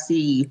 like I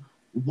see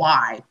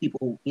why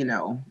people,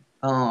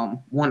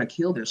 want to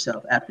kill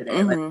themselves after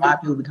that. Like Hmm. why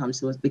people become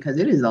suicide because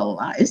it is a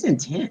lot. It's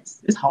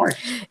intense. It's harsh.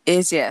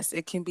 It's, yes,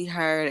 it can be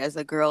hard as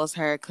a girl. It's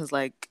hard because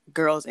like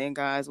girls and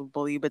guys will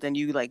bully you, but then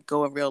you like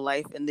go in real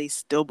life and they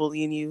still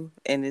bullying you,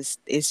 and it's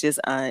Yeah. just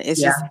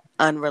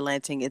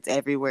unrelenting. It's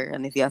everywhere,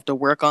 and if you have to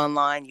work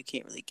online, you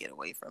can't really get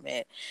away from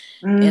it.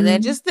 And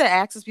then Hmm. just the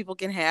access people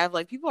can have,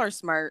 like people are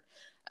smart,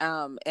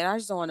 and I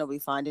just don't want nobody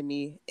finding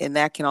me, and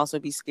that can also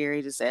be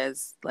scary, just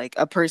as like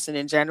a person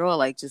in general,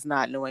 like just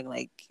not knowing,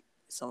 like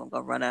someone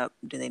gonna run up,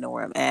 do they know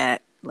where I'm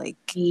at, like,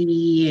 and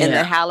Yeah.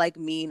 then how like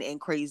mean and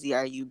crazy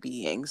are you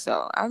being?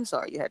 So I'm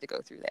sorry you had to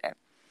go through that.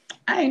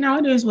 I know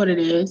it is what it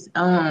is.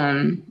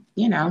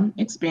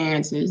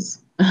 Experiences.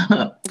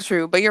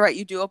 True, but you're right,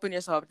 you do open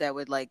yourself up that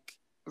with like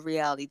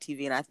reality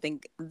TV, and I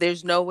think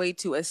there's no way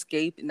to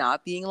escape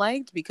not being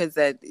liked, because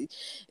that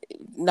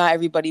not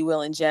everybody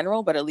will in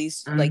general, but at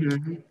least like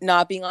Hmm.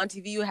 not being on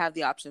TV, you have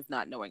the option of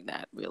not knowing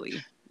that,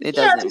 really. It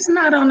Yeah, doesn't. just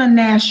not on a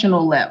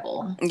national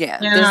level.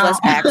 Yeah, You there's know. less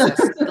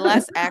access. The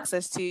less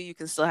access to you, you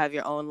can still have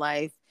your own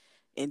life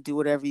and do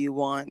whatever you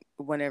want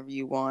whenever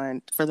you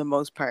want, for the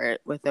most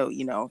part, without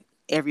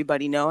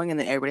everybody knowing, and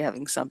then everybody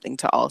having something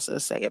to also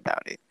say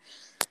about it.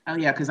 Oh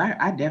yeah, because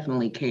I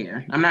definitely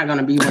care. I'm not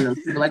gonna be one of those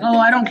people like, oh,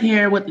 I don't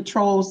care what the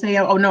trolls say.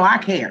 Oh no, I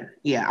care.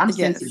 Yeah, I'm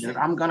Yes, sensitive.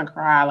 I'm gonna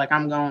cry. Like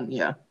I'm going.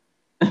 Yeah.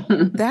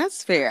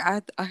 that's fair.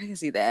 I can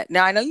see that.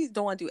 Now I know you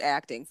don't want to do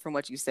acting from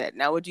what you said.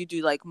 Now would you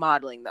do like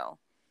modeling though,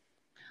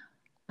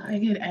 I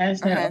get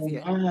asked or that a have you?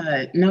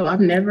 lot. No, I've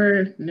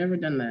never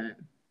done that.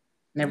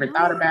 Never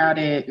thought Really? about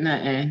it.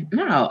 Nothing.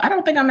 No, I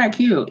don't think I'm that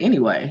cute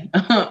anyway.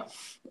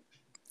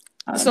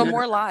 So Never.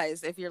 more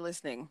lies if you're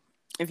listening.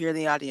 If you're in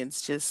the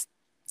audience, just,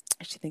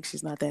 she thinks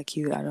she's not that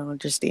cute. I don't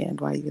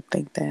understand why you would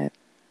think that.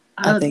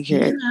 I think You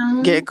you're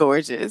know,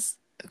 gorgeous,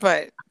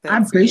 but I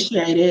that's me.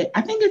 appreciate it.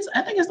 I think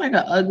it's like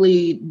an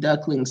ugly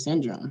duckling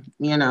syndrome.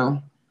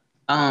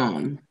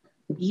 Um,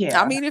 I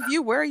yeah. mean, if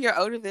you were, you're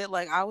out of it.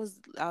 Like I was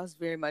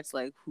very much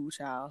like, who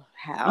child,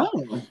 how,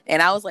 Oh,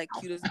 and I was like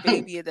cute as a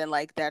baby, and then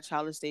like that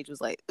childish stage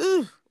was like,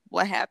 ooh,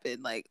 what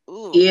happened? Like,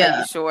 ooh, are you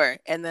yeah. sure?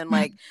 And then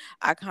like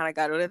I kind of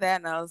got out of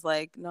that, and I was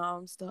like, no,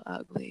 I'm still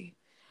ugly,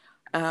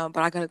 but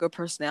I got a good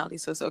personality,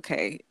 so it's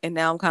okay. And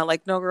now I'm kind of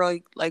like, no, girl,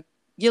 like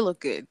you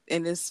look good,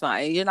 and it's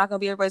fine. You're not gonna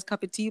be everybody's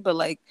cup of tea, but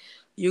like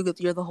You're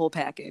the whole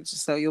package,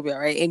 so you'll be all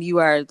right. And you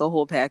are the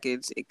whole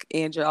package,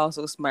 and you're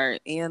also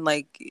smart, and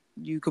like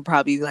you could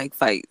probably like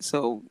fight.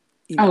 So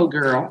Oh,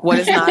 girl. what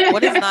is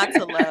not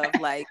to love?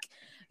 Like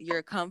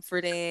you're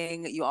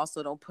comforting. You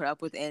also don't put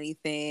up with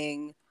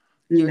anything.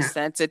 You're No.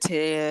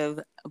 sensitive,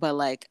 but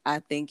like I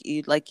think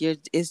you like you're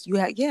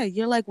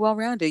like well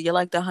rounded. You're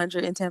like the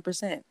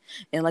 110%,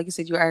 and like you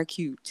said, you are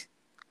cute,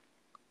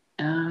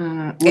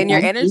 Well, and your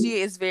thank you. energy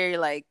is very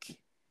like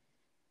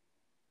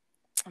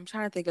I'm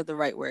trying to think of the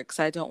right word because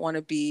I don't want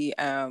to be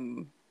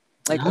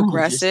like No, just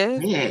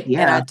aggressive, say it.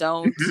 and I Yeah.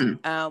 don't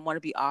Mhm. want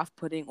to be off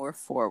putting or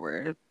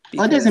forward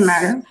Well, it doesn't because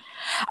matter.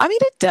 I mean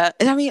it does.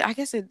 I mean I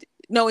guess it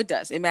no it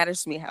does. It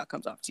matters to me how it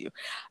comes off to you.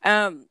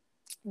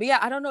 But yeah,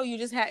 I don't know. You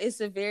just have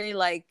it's a very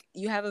like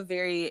you have a type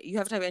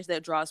of energy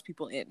that draws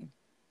people in.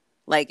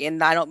 Like,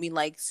 and I don't mean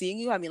like seeing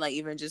you. I mean like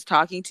even just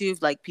talking to you.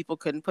 If like people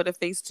couldn't put a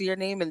face to your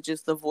name and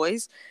just the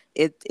voice,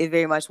 it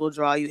very much will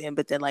draw you in.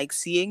 But then like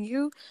seeing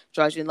you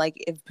draws you in.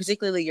 Like if,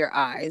 particularly your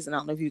eyes. And I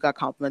don't know if you got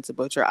compliments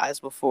about your eyes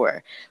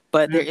before,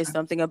 but there is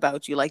something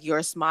about you. Like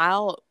your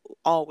smile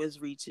always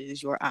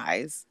reaches your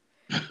eyes,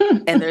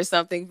 and there's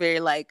something very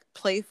like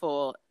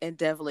playful and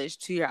devilish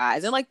to your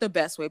eyes, in like the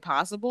best way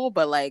possible.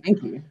 But like,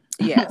 Thank you.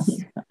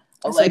 yes,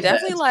 I so like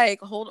definitely that.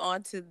 like hold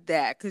on to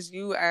that because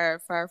you are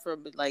far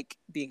from like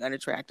being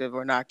unattractive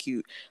or not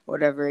cute, or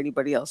whatever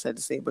anybody else had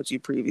to say about you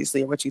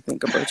previously or what you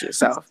think about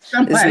yourself is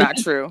Somebody, not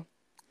true.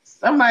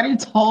 somebody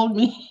told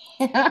me.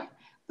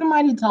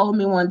 Somebody told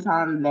me one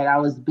time that I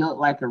was built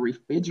like a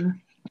refrigerator.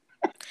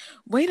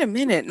 Wait a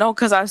minute, no,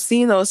 because I've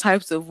seen those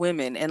types of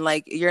women, and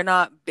like you're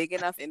not big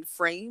enough in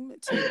frame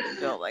to be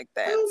built like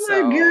that. Oh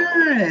my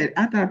So, god!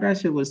 I thought that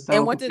shit was and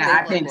so. what did they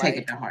I look didn't take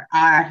it to like? heart.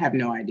 I have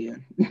no idea.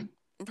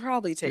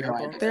 Probably No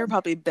terrible. idea. They're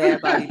probably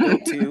bad body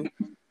built too.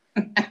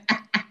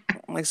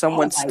 Like I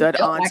someone was like stud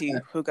built like auntie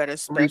a who got a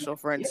special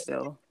friend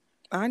refrigerator. still.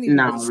 I need people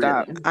No, to really.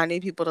 stop. I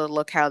need people to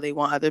look how they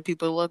want other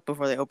people to look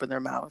before they open their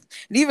mouth.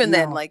 And even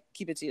then, No, like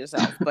keep it to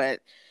yourself.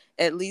 But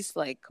at least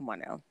like come on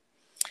now.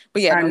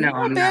 But yeah, I no, know you're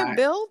I'm not bad not.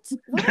 built.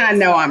 I What?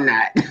 know I'm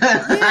not.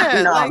 I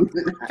Yeah, know I'm like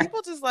not.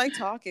 people just like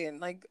talking.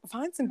 Like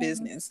find some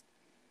business.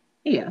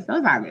 Yes,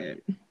 those are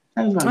good.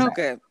 I was gonna say.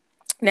 Okay.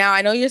 Now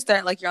I know you're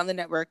starting like you're on the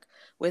network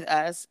with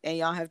us, and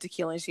y'all have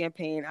tequila and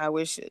champagne. I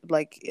wish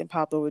like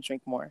Pablo would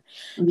drink more.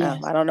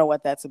 Yes. I don't know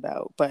what that's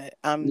about, but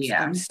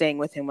Yeah. I'm staying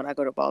with him when I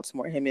go to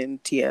Baltimore. Him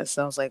and TS.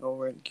 So I was like,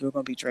 oh, you're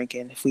gonna be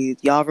drinking. If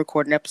y'all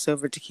record an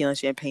episode for tequila and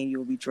champagne, you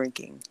will be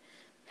drinking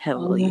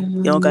heavily.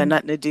 You don't got Um,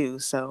 nothing to do,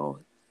 so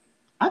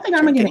I think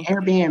I'm gonna get an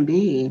drinking.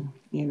 Airbnb.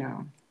 You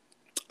know.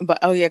 But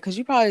oh yeah, because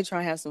you probably try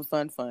and have some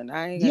fun.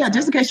 I ain't got Yeah, just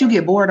time in for case you fun.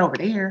 get bored over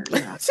there. You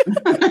know.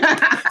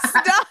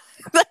 Stop.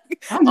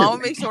 I'm just I'll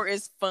make saying. sure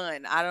it's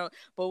fun. I don't,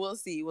 but we'll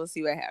see. We'll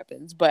see what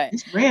happens. But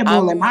It's Red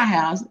Bull in I'm my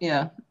house.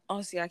 Yeah.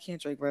 honestly, I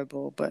can't drink Red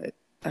Bull, but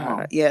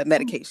Oh. yeah,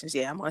 medications.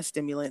 Yeah, I'm on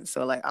stimulants,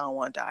 so like I don't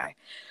want to die.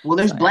 Well,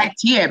 there's So black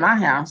tea at my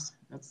house.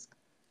 That's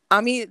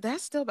I mean,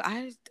 that's still.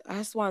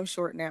 That's why I'm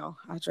short now.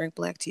 I drank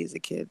black tea as a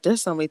kid.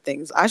 There's so many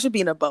things. I should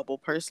be in a bubble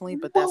personally,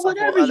 but well, that's a whole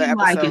whatever other you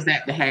like episode. is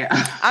at the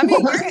I mean,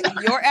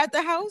 house. you're at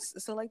the house,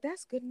 so like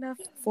that's good enough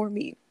for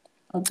me.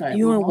 Okay.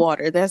 You and Well.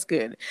 water, that's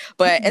good.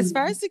 But as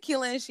far as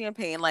tequila and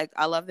champagne, like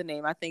I love the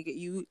name. I think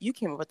you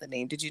came up with the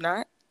name, did you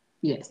not?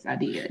 Yes, I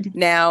did.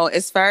 Now,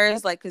 as far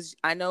as like, because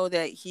I know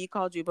that he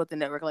called you about the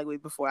network like way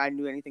before I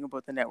knew anything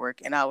about the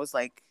network, and I was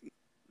like,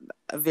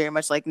 very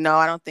much like, no,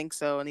 I don't think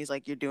so. And he's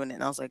like, you're doing it.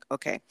 And I was like,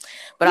 okay.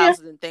 But I Yeah.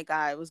 also didn't think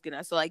I was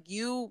gonna. So like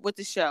you with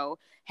the show,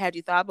 had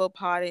you thought about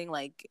potting?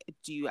 Like,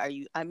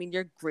 I mean,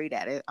 you're great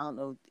at it. I don't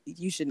know.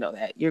 You should know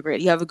that. You're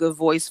great. You have a good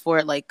voice for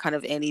it. Like kind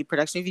of any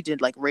production. If you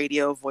did like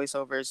radio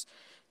voiceovers,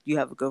 you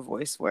have a good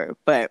voice for it.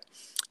 But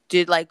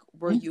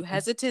were Thank you you.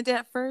 hesitant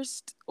at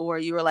first? Or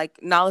you were like,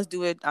 nah, let's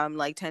do it. I'm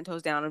like 10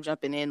 toes down. I'm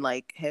jumping in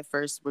like head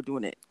first. We're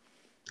doing it.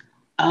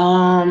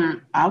 I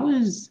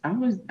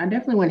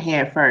definitely went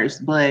head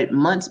first, but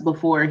months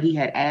before he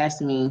had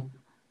asked me,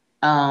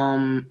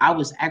 I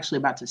was actually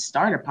about to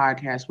start a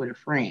podcast with a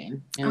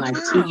friend. And Oh like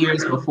two wow.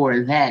 years before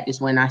that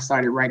is when I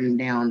started writing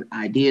down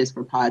ideas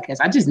for podcasts.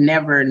 I just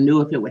never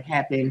knew if it would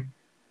happen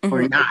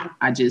or Mm-hmm.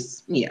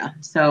 not. Yeah.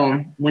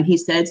 So when he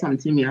said something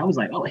to me, I was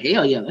like, oh,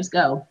 hell yeah, let's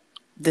go.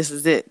 This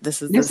is it.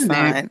 This is the This is it.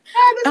 sign.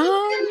 Yeah, this is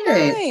Oh,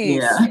 it.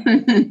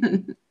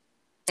 nice. Yeah.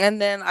 And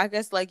then I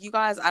guess like you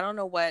guys, I don't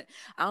know where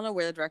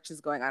the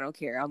direction's going. I don't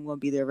care. I'm gonna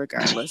be there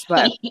regardless.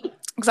 But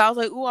because I was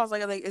like, ooh,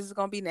 like, is it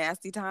gonna be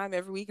nasty time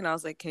every week? And I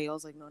was like, okay, I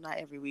was like, no, not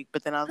every week.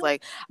 But then I was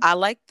like, I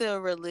like the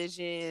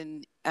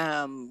religion,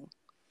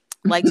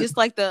 like just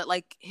like the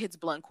like hits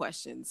blunt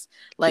questions.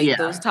 Like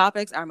those Yeah.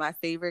 topics are my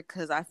favorite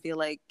because I feel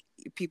like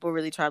people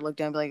really try to look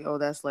down and be like, oh,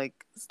 that's like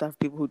stuff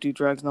people who do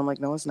drugs. And I'm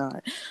like, no, it's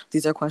not.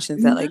 These are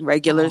questions that like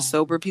regular No,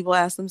 sober people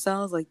ask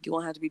themselves. Like you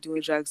don't have to be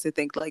doing drugs to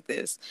think like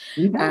this.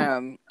 you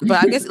don't. But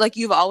I guess like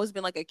you've always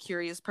been like a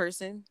curious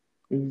person.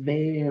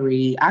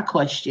 I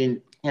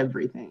question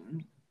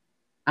everything.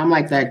 I'm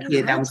like that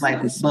kid that was That's like,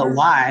 really but smart.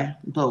 why?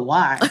 But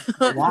why?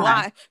 But why?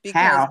 Why?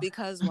 How?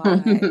 Because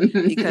why?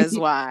 Because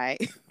why?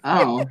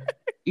 Oh,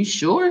 you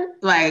sure?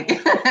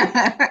 Like,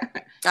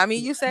 I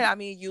mean,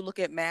 you look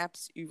at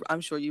maps.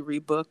 I'm sure you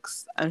read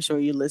books. I'm sure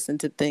you listen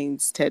to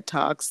things, TED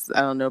Talks.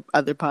 I don't know,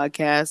 other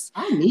podcasts.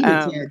 I need a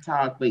Um, TED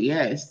talk, but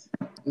yes,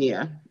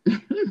 yeah.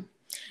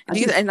 I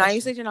just and now you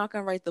question. said you're not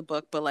gonna write the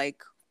book, but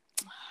like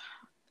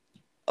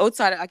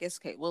outside, I guess,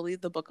 okay, we'll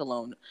leave the book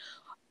alone.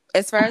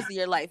 As far as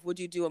your life, would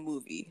you do a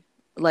movie?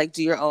 Like,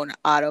 do your own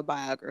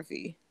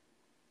autobiography?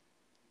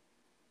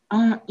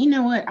 You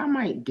know what? I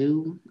might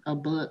do a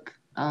book.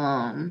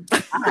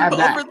 I've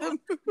got Over the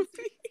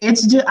movie?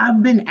 it's just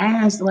I've been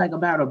asked like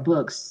about a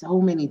book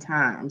so many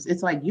times.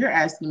 It's like you're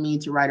asking me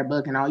to write a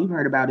book, and all you've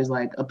heard about is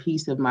like a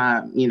piece of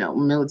my,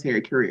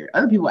 military career.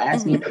 Other people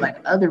ask me Hmm. for like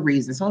other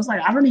reasons. So it's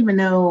like I don't even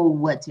know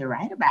what to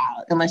write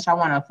about unless y'all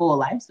want a full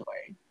life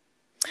story.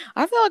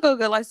 I feel like a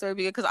good life story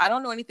because I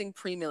don't know anything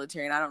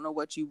pre-military, and I don't know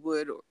what you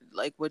would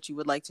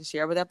like to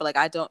share with that. But like,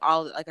 I don't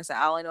all like I said,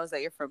 all I know is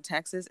that you're from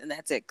Texas, and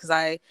that's it.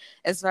 Because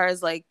as far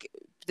as like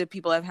the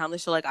people I've had on the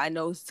show, like I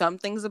know some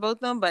things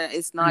about them, but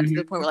it's not to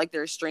the point Mhm. where like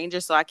they're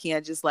strangers, so I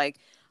can't just like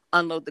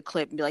unload the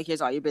clip and be like,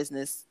 "Here's all your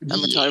business. I'm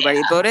gonna tell everybody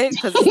Yeah. about it,"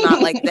 because it's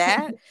not like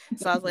that.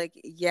 So I was like,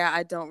 "Yeah,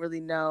 I don't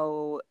really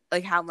know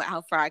like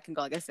how far I can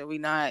go." Like I said, we're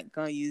not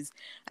gonna use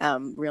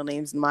real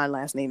names. My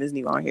last name isn't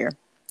even on here,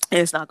 and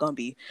it's not gonna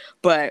be,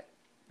 but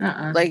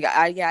Uh-uh. like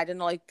I didn't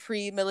know like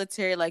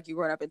pre-military, like you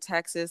growing up in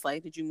Texas,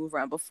 like did you move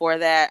around before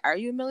that? Are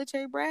you a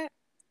military brat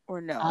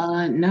or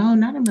no? No,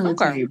 not a Okay.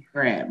 military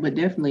brat, but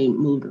definitely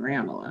moved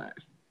around a lot.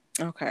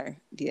 Okay.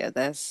 Yeah,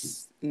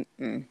 that's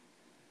mm-mm.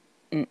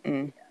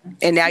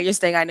 And now you're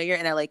staying, I know you're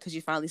in LA because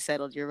you finally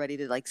settled. You're ready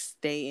to like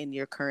stay in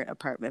your current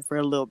apartment for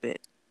a little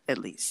bit, at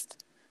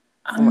least,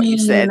 I from what you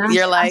mean, said.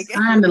 You're I like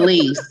signed the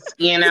lease,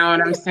 you know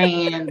what I'm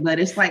saying? But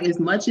it's like as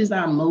much as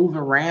I move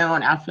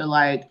around, I feel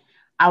like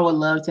I would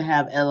love to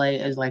have LA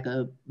as like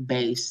a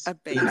base, a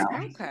base.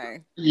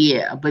 Okay.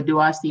 Yeah, but do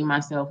I see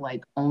myself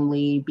like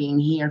only being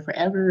here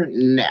forever?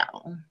 No.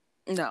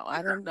 No,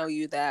 I don't know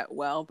you that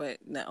well, but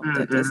no,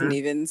 that doesn't Mm-mm.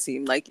 even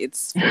seem like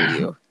it's for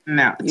you.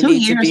 No. You Two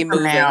need to years be from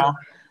moving. now,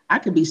 I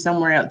could be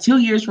somewhere else. 2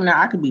 years from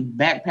now, I could be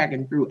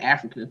backpacking through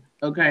Africa.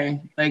 Okay.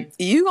 Like,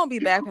 You gonna be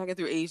backpacking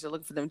through Asia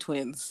looking for them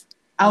twins.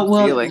 oh I'm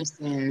well, feeling.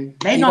 listen,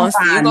 they gonna You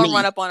find gonna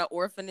run me. up on an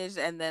orphanage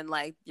and then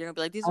like you're gonna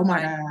be like, these Oh are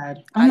my mine.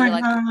 God. Oh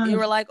my You God.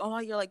 were like, oh,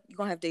 you're like you're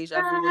gonna have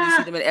deja vu when you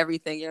see Ah, them in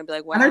everything. You're gonna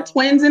be like, are there wow,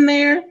 twins in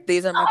there?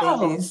 these are my Oh,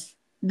 babies.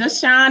 the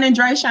Shine and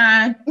Dre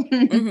Shine.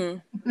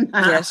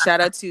 Mm-hmm. Yeah,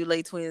 shout out to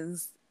Lay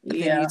Twins,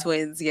 Affinity Yeah,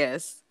 Twins.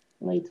 Yes.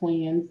 late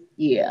twins.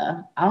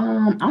 Yeah.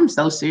 I'm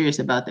so serious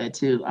about that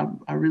too.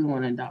 I really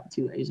want to adopt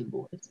two Asian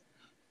boys.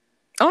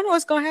 Oh no,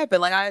 it's gonna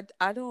happen. Like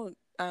I don't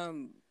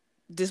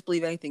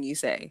disbelieve anything you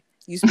say.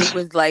 You speak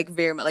with like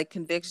very much like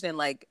conviction and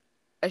like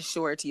a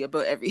surety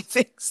about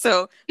everything.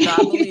 So no,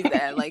 I believe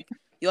that. Like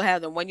you'll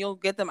have them. When you'll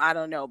get them, I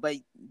don't know, but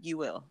you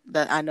will.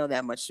 That I know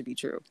that much to be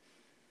true.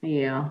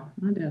 Yeah,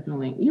 I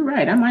definitely. You're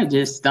right. I might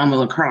just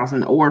stumble across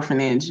an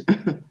orphanage.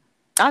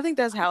 I think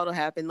that's how it'll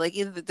happen. Like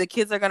either the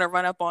kids are gonna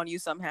run up on you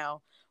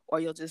somehow, or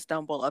you'll just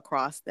stumble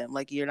across them.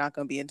 Like you're not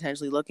gonna be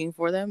intentionally looking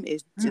for them.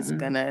 It's just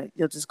Mm-mm.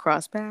 you'll just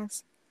cross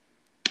paths.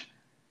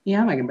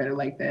 Yeah, I like it better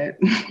like that.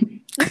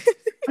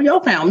 Oh,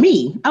 y'all found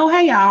me. Oh,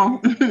 hey, y'all.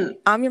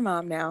 I'm your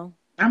mom now.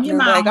 I'm And your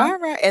they'll be like, mama. all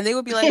right, and they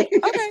would be like,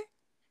 okay,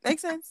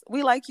 makes sense.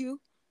 We like you.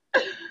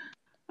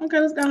 Okay,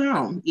 let's go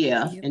home.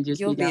 Yeah, and just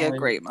You'll be be done a with it.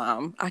 great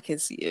mom. I can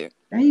see it.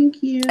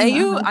 Thank And you. I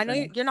you, hope I know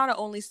so. you're not an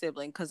only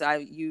sibling because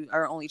you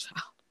are an only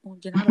child. Well,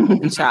 you're not an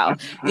only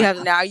child. You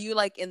have now. Are you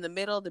like in the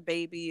middle, the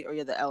baby, or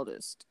you're the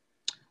eldest?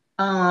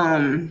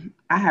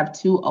 I have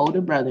two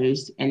older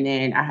brothers, and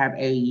then I have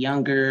a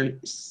younger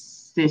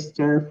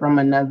sister from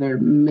another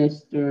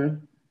Mister.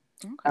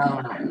 Okay.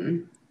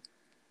 Um,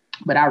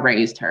 but I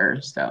raised her,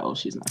 so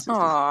she's my sister.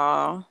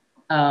 Aw,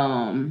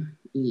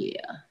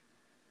 Yeah.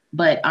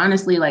 But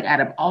honestly, like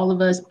out of all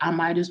of us, I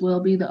might as well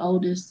be the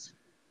oldest.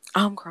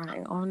 I'm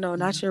crying. Oh no, Yeah.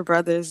 not your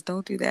brothers.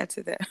 Don't do that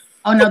to them.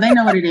 Oh no, they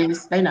know what it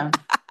is. They know.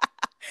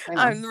 They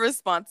know. I'm the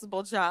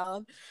responsible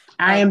child.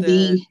 I I'm am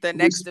the. the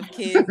next of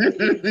kin,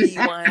 the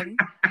one,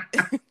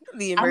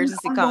 the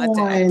emergency I'm the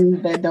contact.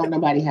 one that don't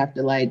nobody have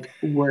to like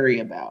worry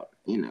about.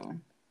 Yeah.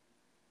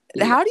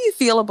 How do you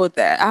feel about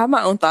that? I have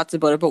my own thoughts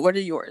about it, but what are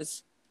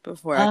yours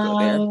before I go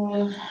there?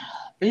 Uh,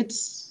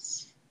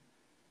 it's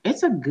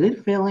it's a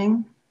good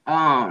feeling.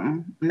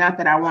 Not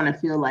that I want to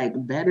feel like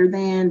better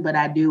than, but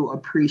I do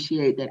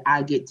appreciate that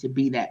I get to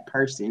be that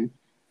person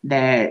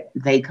that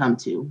they come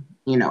to.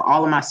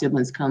 All of my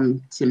siblings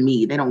come to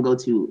me. They don't go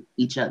to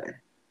each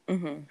other.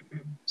 Hmm.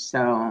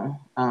 So,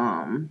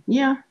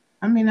 yeah.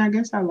 I mean, I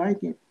guess I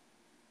like it.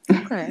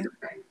 Okay.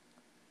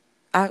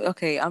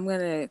 Okay, I'm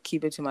gonna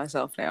keep it to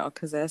myself now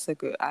because that's a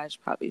good.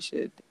 probably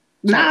should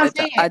try Nah, to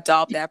say it.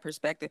 adopt that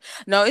perspective.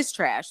 No, it's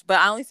trash, but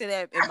I only say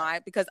that in my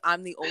because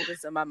I'm the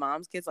oldest of my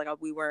mom's kids. Like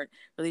we weren't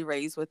really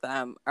raised with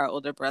our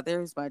older brother,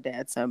 who's my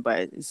dad's son,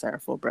 but it's our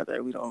full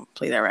brother. We don't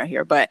play that around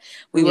here, but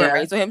we weren't Yeah.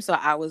 raised with him, so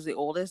I was the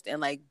oldest,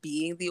 and like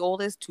being the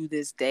oldest to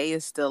this day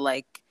is still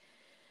like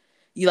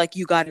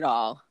you got it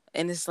all.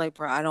 And it's like,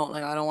 bro, I don't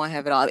want to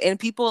have it all. And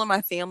people in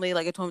my family,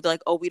 like I told me, they're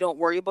like, oh, we don't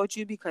worry about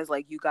you because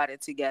like you got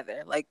it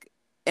together. Like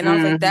And I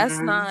was like, that's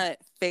Mm-hmm. not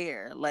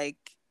fair. Like,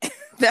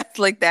 that's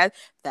like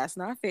that's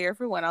not fair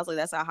for one. I was like,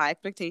 that's a high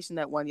expectation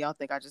that one, y'all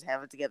think I just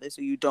have it together,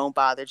 so you don't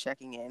bother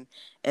checking in.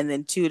 And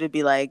then two, to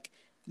be like,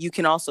 you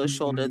can also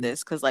shoulder Mm-hmm.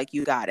 this because like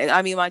you got it.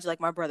 I mean, mind you, like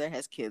my brother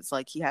has kids,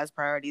 like he has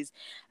priorities,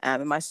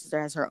 and my sister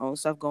has her own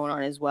stuff going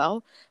on as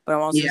well. But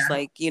I'm also just Yeah.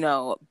 like,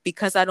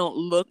 because I don't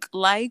look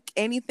like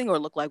anything or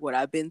look like what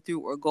I've been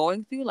through or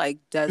going through, like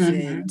Mm-hmm.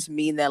 doesn't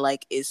mean that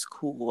like it's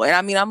cool. And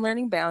I mean, I'm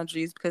learning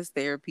boundaries because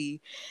therapy,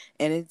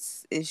 and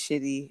it's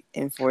shitty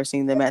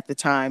enforcing them at the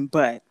time,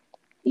 but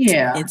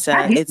Yeah. I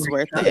get it's where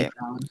worth you're coming it.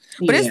 from.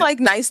 But it's Yeah. like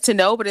nice to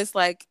know, but it's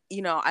like,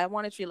 I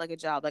want to treat it like a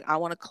job. Like I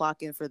want to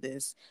clock in for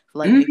this for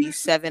like maybe Mm-hmm.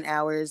 7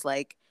 hours,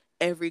 like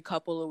every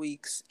couple of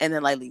weeks, and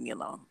then like leave me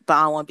alone. But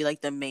I want to be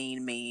like the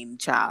main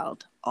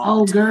child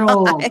all the Oh,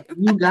 girl, time.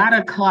 you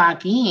gotta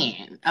clock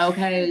in.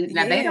 Okay.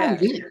 Now they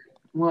don't Yeah. get,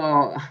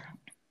 well,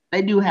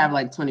 they do have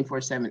like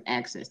 24/7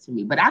 access to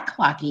me, but I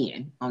clock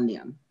in on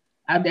them.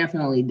 I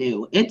definitely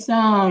do.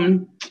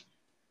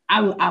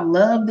 I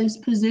love this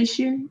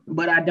position,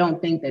 but I don't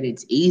think that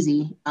it's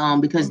easy.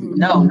 Because Hmm.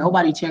 no,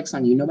 nobody checks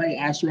on you. Nobody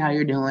asks you how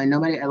you're doing.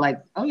 Nobody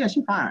like, oh yeah,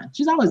 she's fine.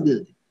 She's always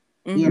good.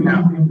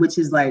 Hmm. Which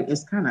is like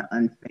it's kind of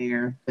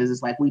unfair because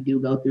it's like we do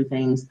go through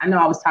things. I know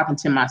I was talking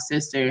to my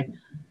sister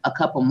a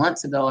couple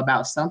months ago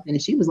about something,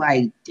 and she was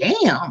like,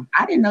 "Damn,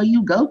 I didn't know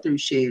you go through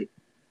shit."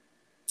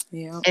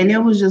 Yeah. And it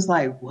was just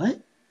like,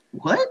 "What?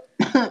 What?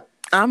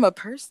 I'm a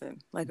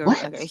person, like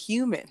What? a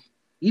human.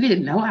 You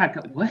didn't know I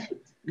could? What?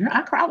 Girl,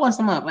 I cried once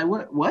a month. Like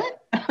what?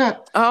 What?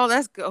 Oh,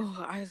 that's good.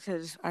 Oh,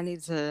 I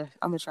need to.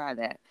 I'm gonna try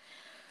that.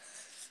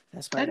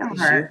 That's my It don't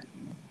issue. hurt.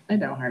 It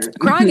don't hurt.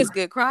 Crying is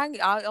good. Crying,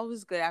 I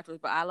always good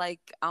afterwards. But I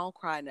don't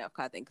cry enough.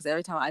 I think because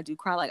every time I do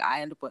cry, like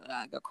I end up with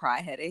like a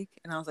cry headache,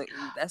 and I was like,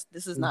 ooh,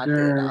 this is not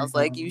good. I Girl, was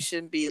like, you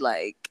shouldn't be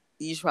like,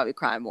 you should probably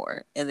cry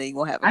more, and then you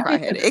won't have a I cry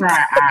get the headache.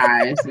 cry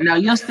eyes. No,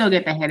 you'll still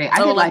get the headache. I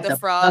Oh, get like like the the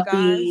frog puffy.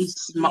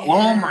 eyes.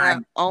 Oh my Yeah.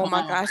 Oh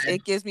my god. gosh,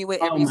 it gives me away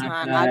Oh every my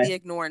time. I god. be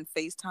ignoring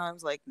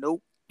FaceTimes. Like,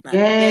 nope, not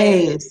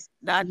today, Yes.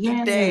 not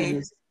today.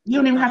 Yes. You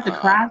don't even have to Uh-uh.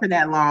 cry for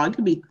that long. It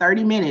could be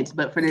 30 minutes,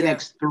 but for the Yeah.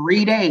 next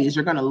 3 days,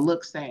 you're gonna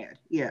look sad.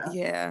 Yeah.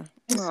 Yeah.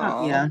 It's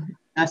Oh. yeah.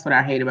 That's what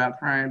I hate about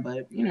crying,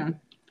 but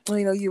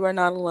Well, you are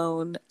not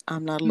alone.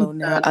 I'm not you alone.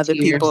 There are thug other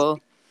tears. people.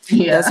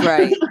 That's Yeah.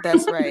 right.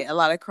 That's right. A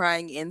lot of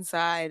crying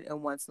inside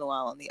and once in a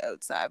while on the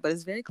outside, but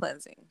it's very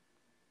cleansing.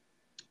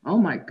 Oh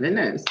my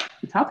goodness.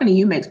 Talking to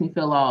you makes me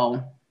feel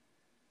all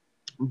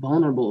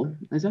vulnerable.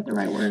 Is that the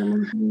right word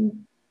I'm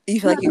looking You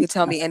feel for? like you could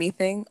tell me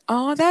anything?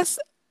 Oh,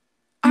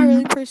 I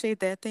really Mhm. appreciate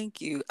that.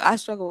 Thank you. I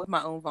struggle with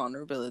my own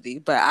vulnerability,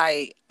 but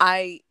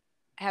I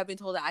have been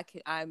told that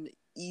I'm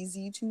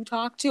easy to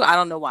talk to. I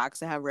don't know why,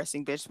 because I have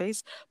resting bitch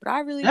face, but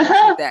I really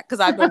appreciate that because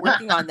I've been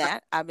working on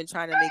that. I've been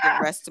trying to make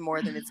it rest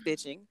more than it's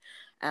bitching,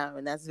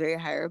 and that's very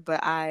higher.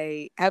 But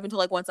I have been told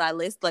like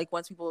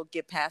once people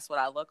get past what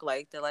I look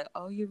like, they're like,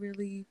 oh, you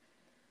really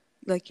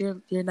like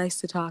you're nice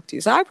to talk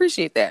to. So I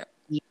appreciate that.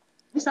 Yeah.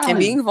 It's And always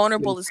being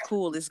vulnerable is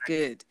cool. It's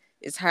good.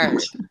 It's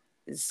hard.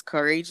 It's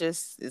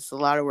courageous. It's a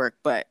lot of work,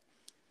 but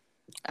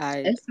I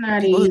it's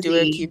not people who do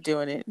it easy. keep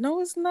doing it.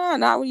 No, it's not.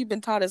 Not when you've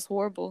been taught it's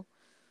horrible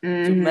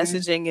through Hmm.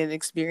 messaging and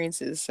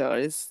experiences. So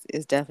it's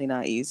definitely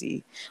not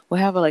easy. We'll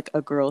have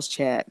a girls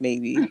chat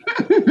maybe.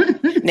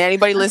 Now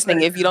anybody That's what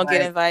listening, it if you sounds don't get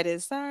like.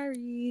 invited,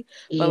 sorry.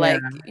 But Yeah,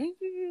 like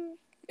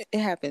it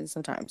happens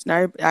sometimes.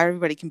 Not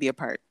everybody can be a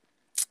part.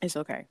 It's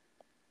okay.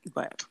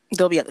 But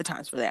there'll be other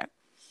times for that.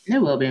 it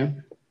will be.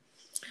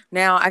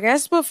 Now, I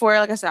guess before,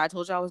 like I said, I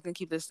told you I was gonna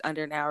keep this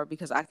under an hour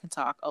because I can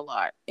talk a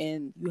lot,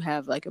 and you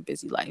have like a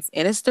busy life,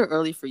 and it's still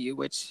early for you,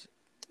 which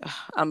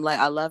I'm like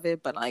I love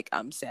it, but like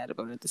I'm sad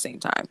about it at the same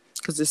time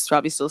because it's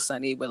probably still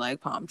sunny with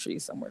like palm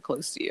trees somewhere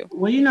close to you.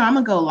 Well, I'm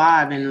gonna go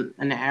live in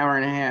an hour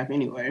and a half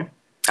anyway.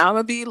 I'm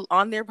gonna be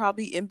on there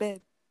probably in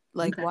bed,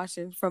 like Okay.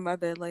 watching from my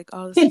bed, like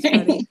oh this is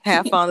funny,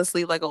 half falling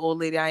asleep like an old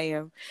lady I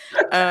am.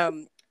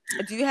 Um,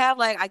 do you have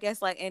like I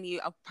guess like any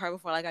part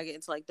before like I get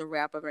into like the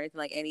wrap up or anything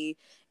like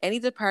any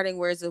departing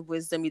words of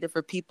wisdom either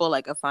for people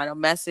like a final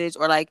message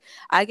or like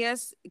I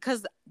guess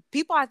because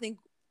people I think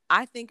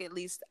at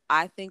least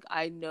I think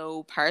I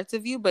know parts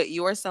of you, but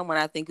you're someone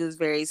I think who's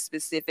very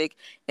specific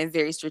and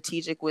very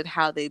strategic with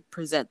how they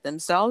present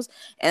themselves.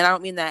 And I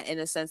don't mean that in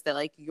a sense that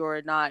like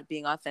you're not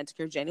being authentic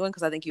or genuine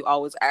because I think you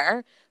always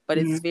are, but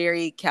it's Mhm.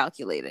 very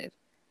calculated.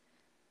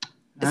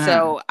 Ah.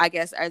 So I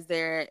guess are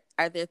there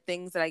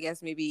things that I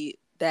guess maybe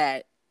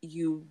that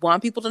you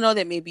want people to know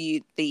that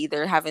maybe they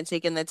either haven't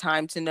taken the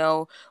time to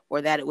know or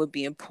that it would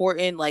be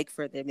important like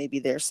for their maybe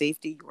their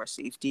safety,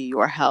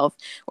 your health,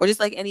 or just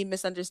like any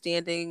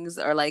misunderstandings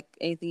or like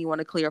anything you want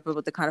to clear up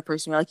about the kind of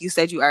person you're like you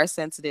said you are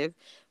sensitive,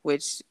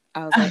 which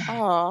I was like,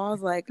 oh, I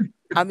was like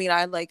I mean,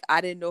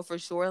 I didn't know for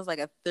sure. It was like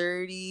a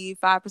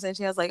 35%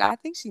 chance. Like I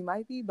think she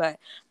might be, but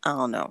I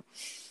don't know.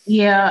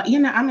 Yeah,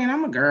 I mean,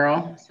 I'm a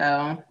girl,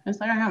 so it's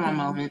like I have my Hmm.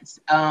 moments.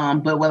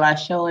 But will I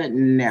show it?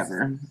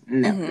 Never,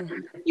 never. Hmm.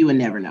 You would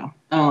never know.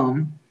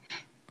 I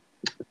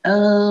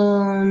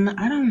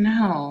don't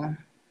know.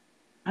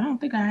 I don't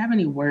think I have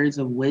any words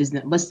of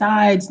wisdom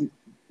besides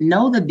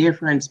know the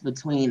difference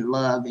between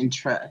love and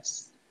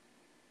trust.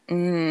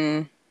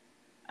 Mm.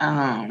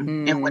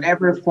 In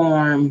whatever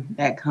form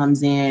that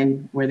comes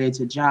in, whether it's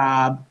a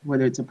job,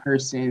 whether it's a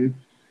person,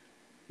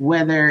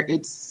 whether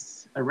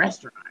it's a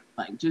restaurant,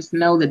 like just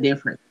know the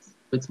difference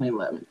between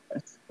love and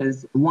trust,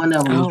 because one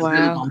of them Oh is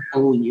really wow. gonna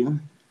fool you,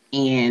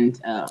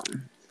 and come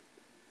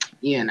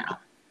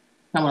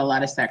with a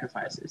lot of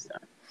sacrifices. So.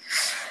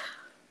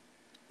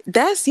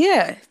 That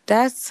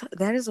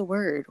is a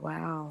word.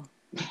 Wow.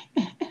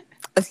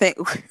 I think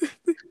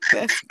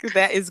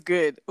that is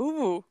good.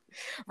 Ooh.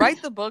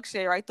 Write the book,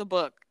 Shae. Write the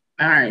book.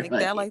 All right, Make but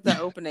that like the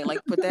opening.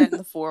 Like put that in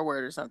the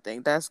foreword or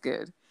something. That's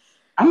good.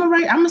 I'm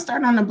gonna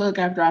start on the book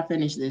after I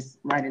finish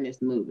writing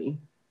this movie.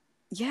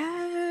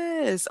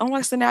 Yes. Oh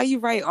my. So now you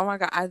write. Oh my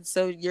God.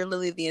 So you're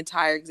literally the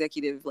entire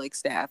executive like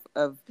staff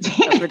of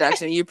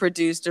production. You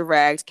produce,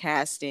 direct,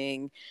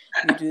 casting.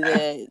 You do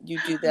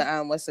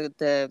the what's it,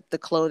 the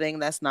clothing.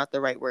 That's not the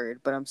right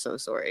word, but I'm so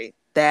sorry.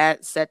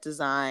 That set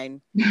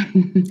design,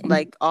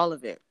 like all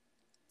of it.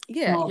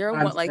 Yeah, Whole you're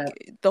one concept.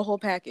 like the whole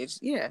package.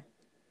 Yeah,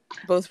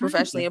 both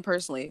professionally and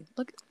personally.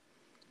 Look,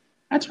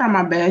 I try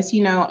my best,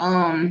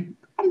 I'm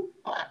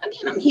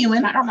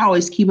human. I don't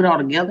always keep it all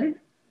together.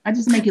 I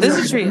just make it this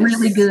look is true.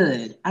 really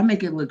good. I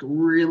make it look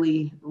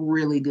really,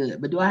 really good.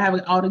 But do I have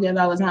it all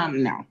together all the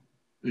time? No.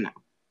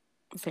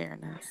 Fair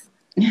enough.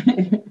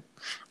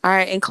 All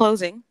right. In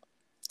closing,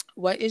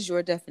 what is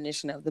your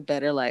definition of the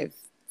better life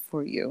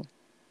for you?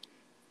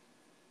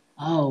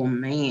 Oh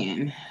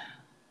man,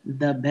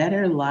 the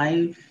better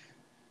life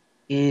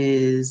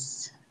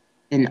is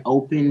an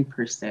open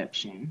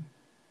perception.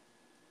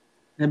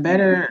 The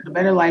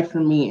better life for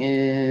me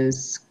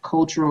is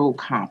cultural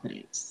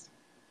competence.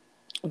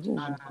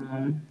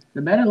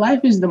 The better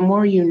life is the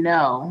more you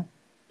know,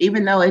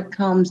 even though it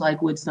comes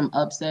like with some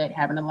upset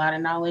having a lot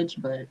of knowledge,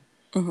 but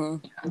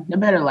the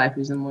better life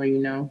is the more you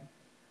know.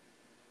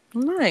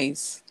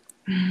 Nice.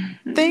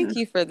 Thank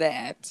you for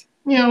that.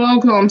 You're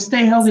welcome.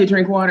 Stay healthy,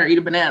 drink water, eat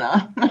a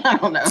banana. I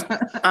don't know.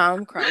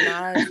 I'm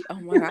crying. Oh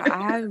my God.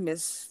 I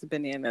miss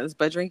bananas,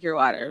 but drink your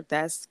water.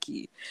 That's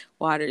key.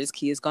 Water is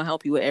key. It's going to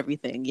help you with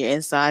everything. Your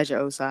insides,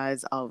 your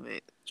outsides, all of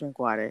it. Drink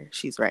water.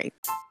 She's right.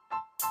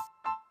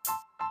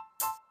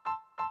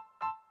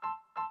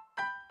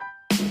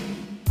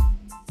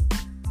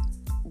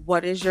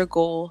 What is your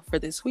goal for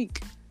this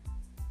week?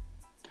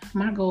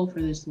 My goal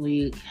for this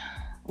week,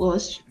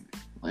 well,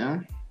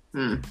 well,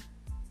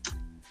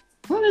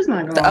 what is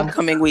my goal? The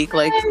upcoming week,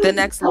 like the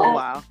next little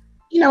while.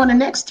 In the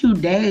next 2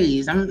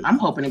 days, I'm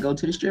hoping to go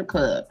to the strip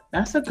club.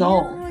 That's a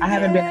goal. Yeah, I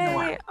haven't been in a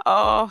while.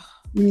 Oh,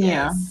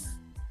 yeah. Yes.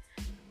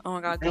 Oh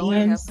my God, go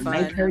and have fun.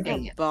 Make her have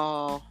dance. a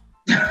ball.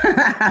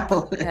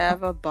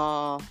 Have a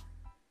ball.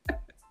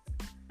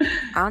 I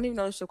don't even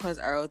know if strip clubs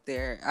are out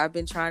there. I've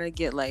been trying to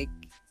get like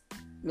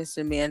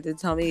Mr. Man to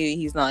tell me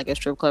he's not like a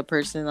strip club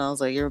person. I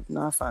was like, you're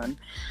not fun.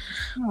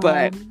 Aww.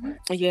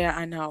 But yeah,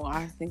 I know.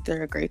 I think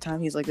they're a great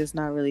time. He's like, it's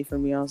not really for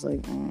me. I was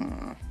like,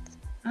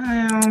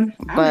 I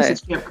miss the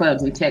strip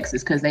clubs in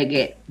Texas because they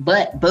get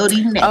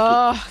booty naked.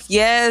 Oh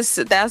yes,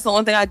 that's the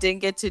one thing I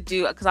didn't get to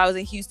do because I was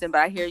in Houston.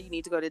 But I hear you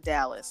need to go to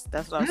Dallas.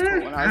 That's what I was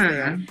told when I was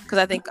there. Because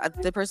I think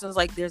the person was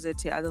like, "There's a."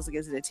 I was like,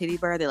 "Is it a titty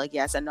bar?" They're like,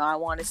 "Yes." I know. I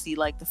want to see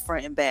like the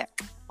front and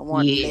back. I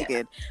want it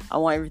naked. I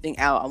want everything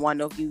out. I want to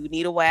know if you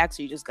need a wax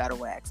or you just got a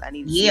wax. I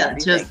need to see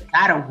everything. Just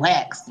got a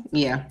wax.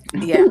 Yeah.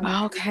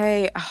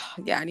 Okay.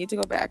 Yeah, I need to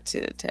go back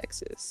to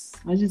Texas.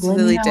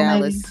 Specifically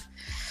Dallas. Maybe.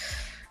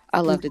 I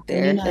loved it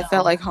there. It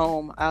felt like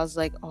home. I was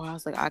like,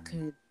 I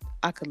could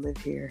live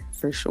here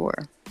for sure.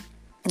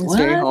 It's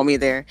very homey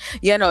there.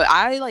 Yeah, no,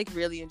 I like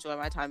really enjoy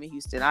my time in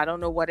Houston. I don't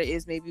know what it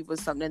is. Maybe it was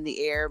something in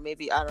the air.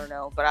 Maybe I don't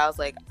know. But I was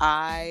like,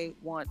 I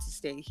want to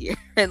stay here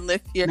and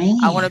live here. Man.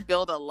 I want to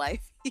build a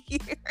life here.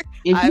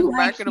 If I have like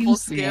marketable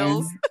Houston,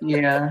 skills.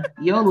 Yeah,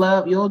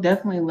 you'll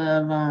definitely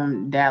love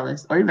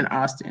Dallas or even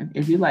Austin.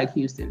 If you like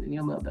Houston, then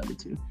you'll love the other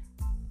two.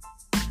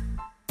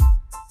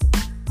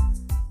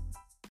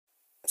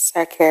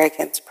 Sir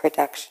Kerrigan's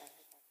production.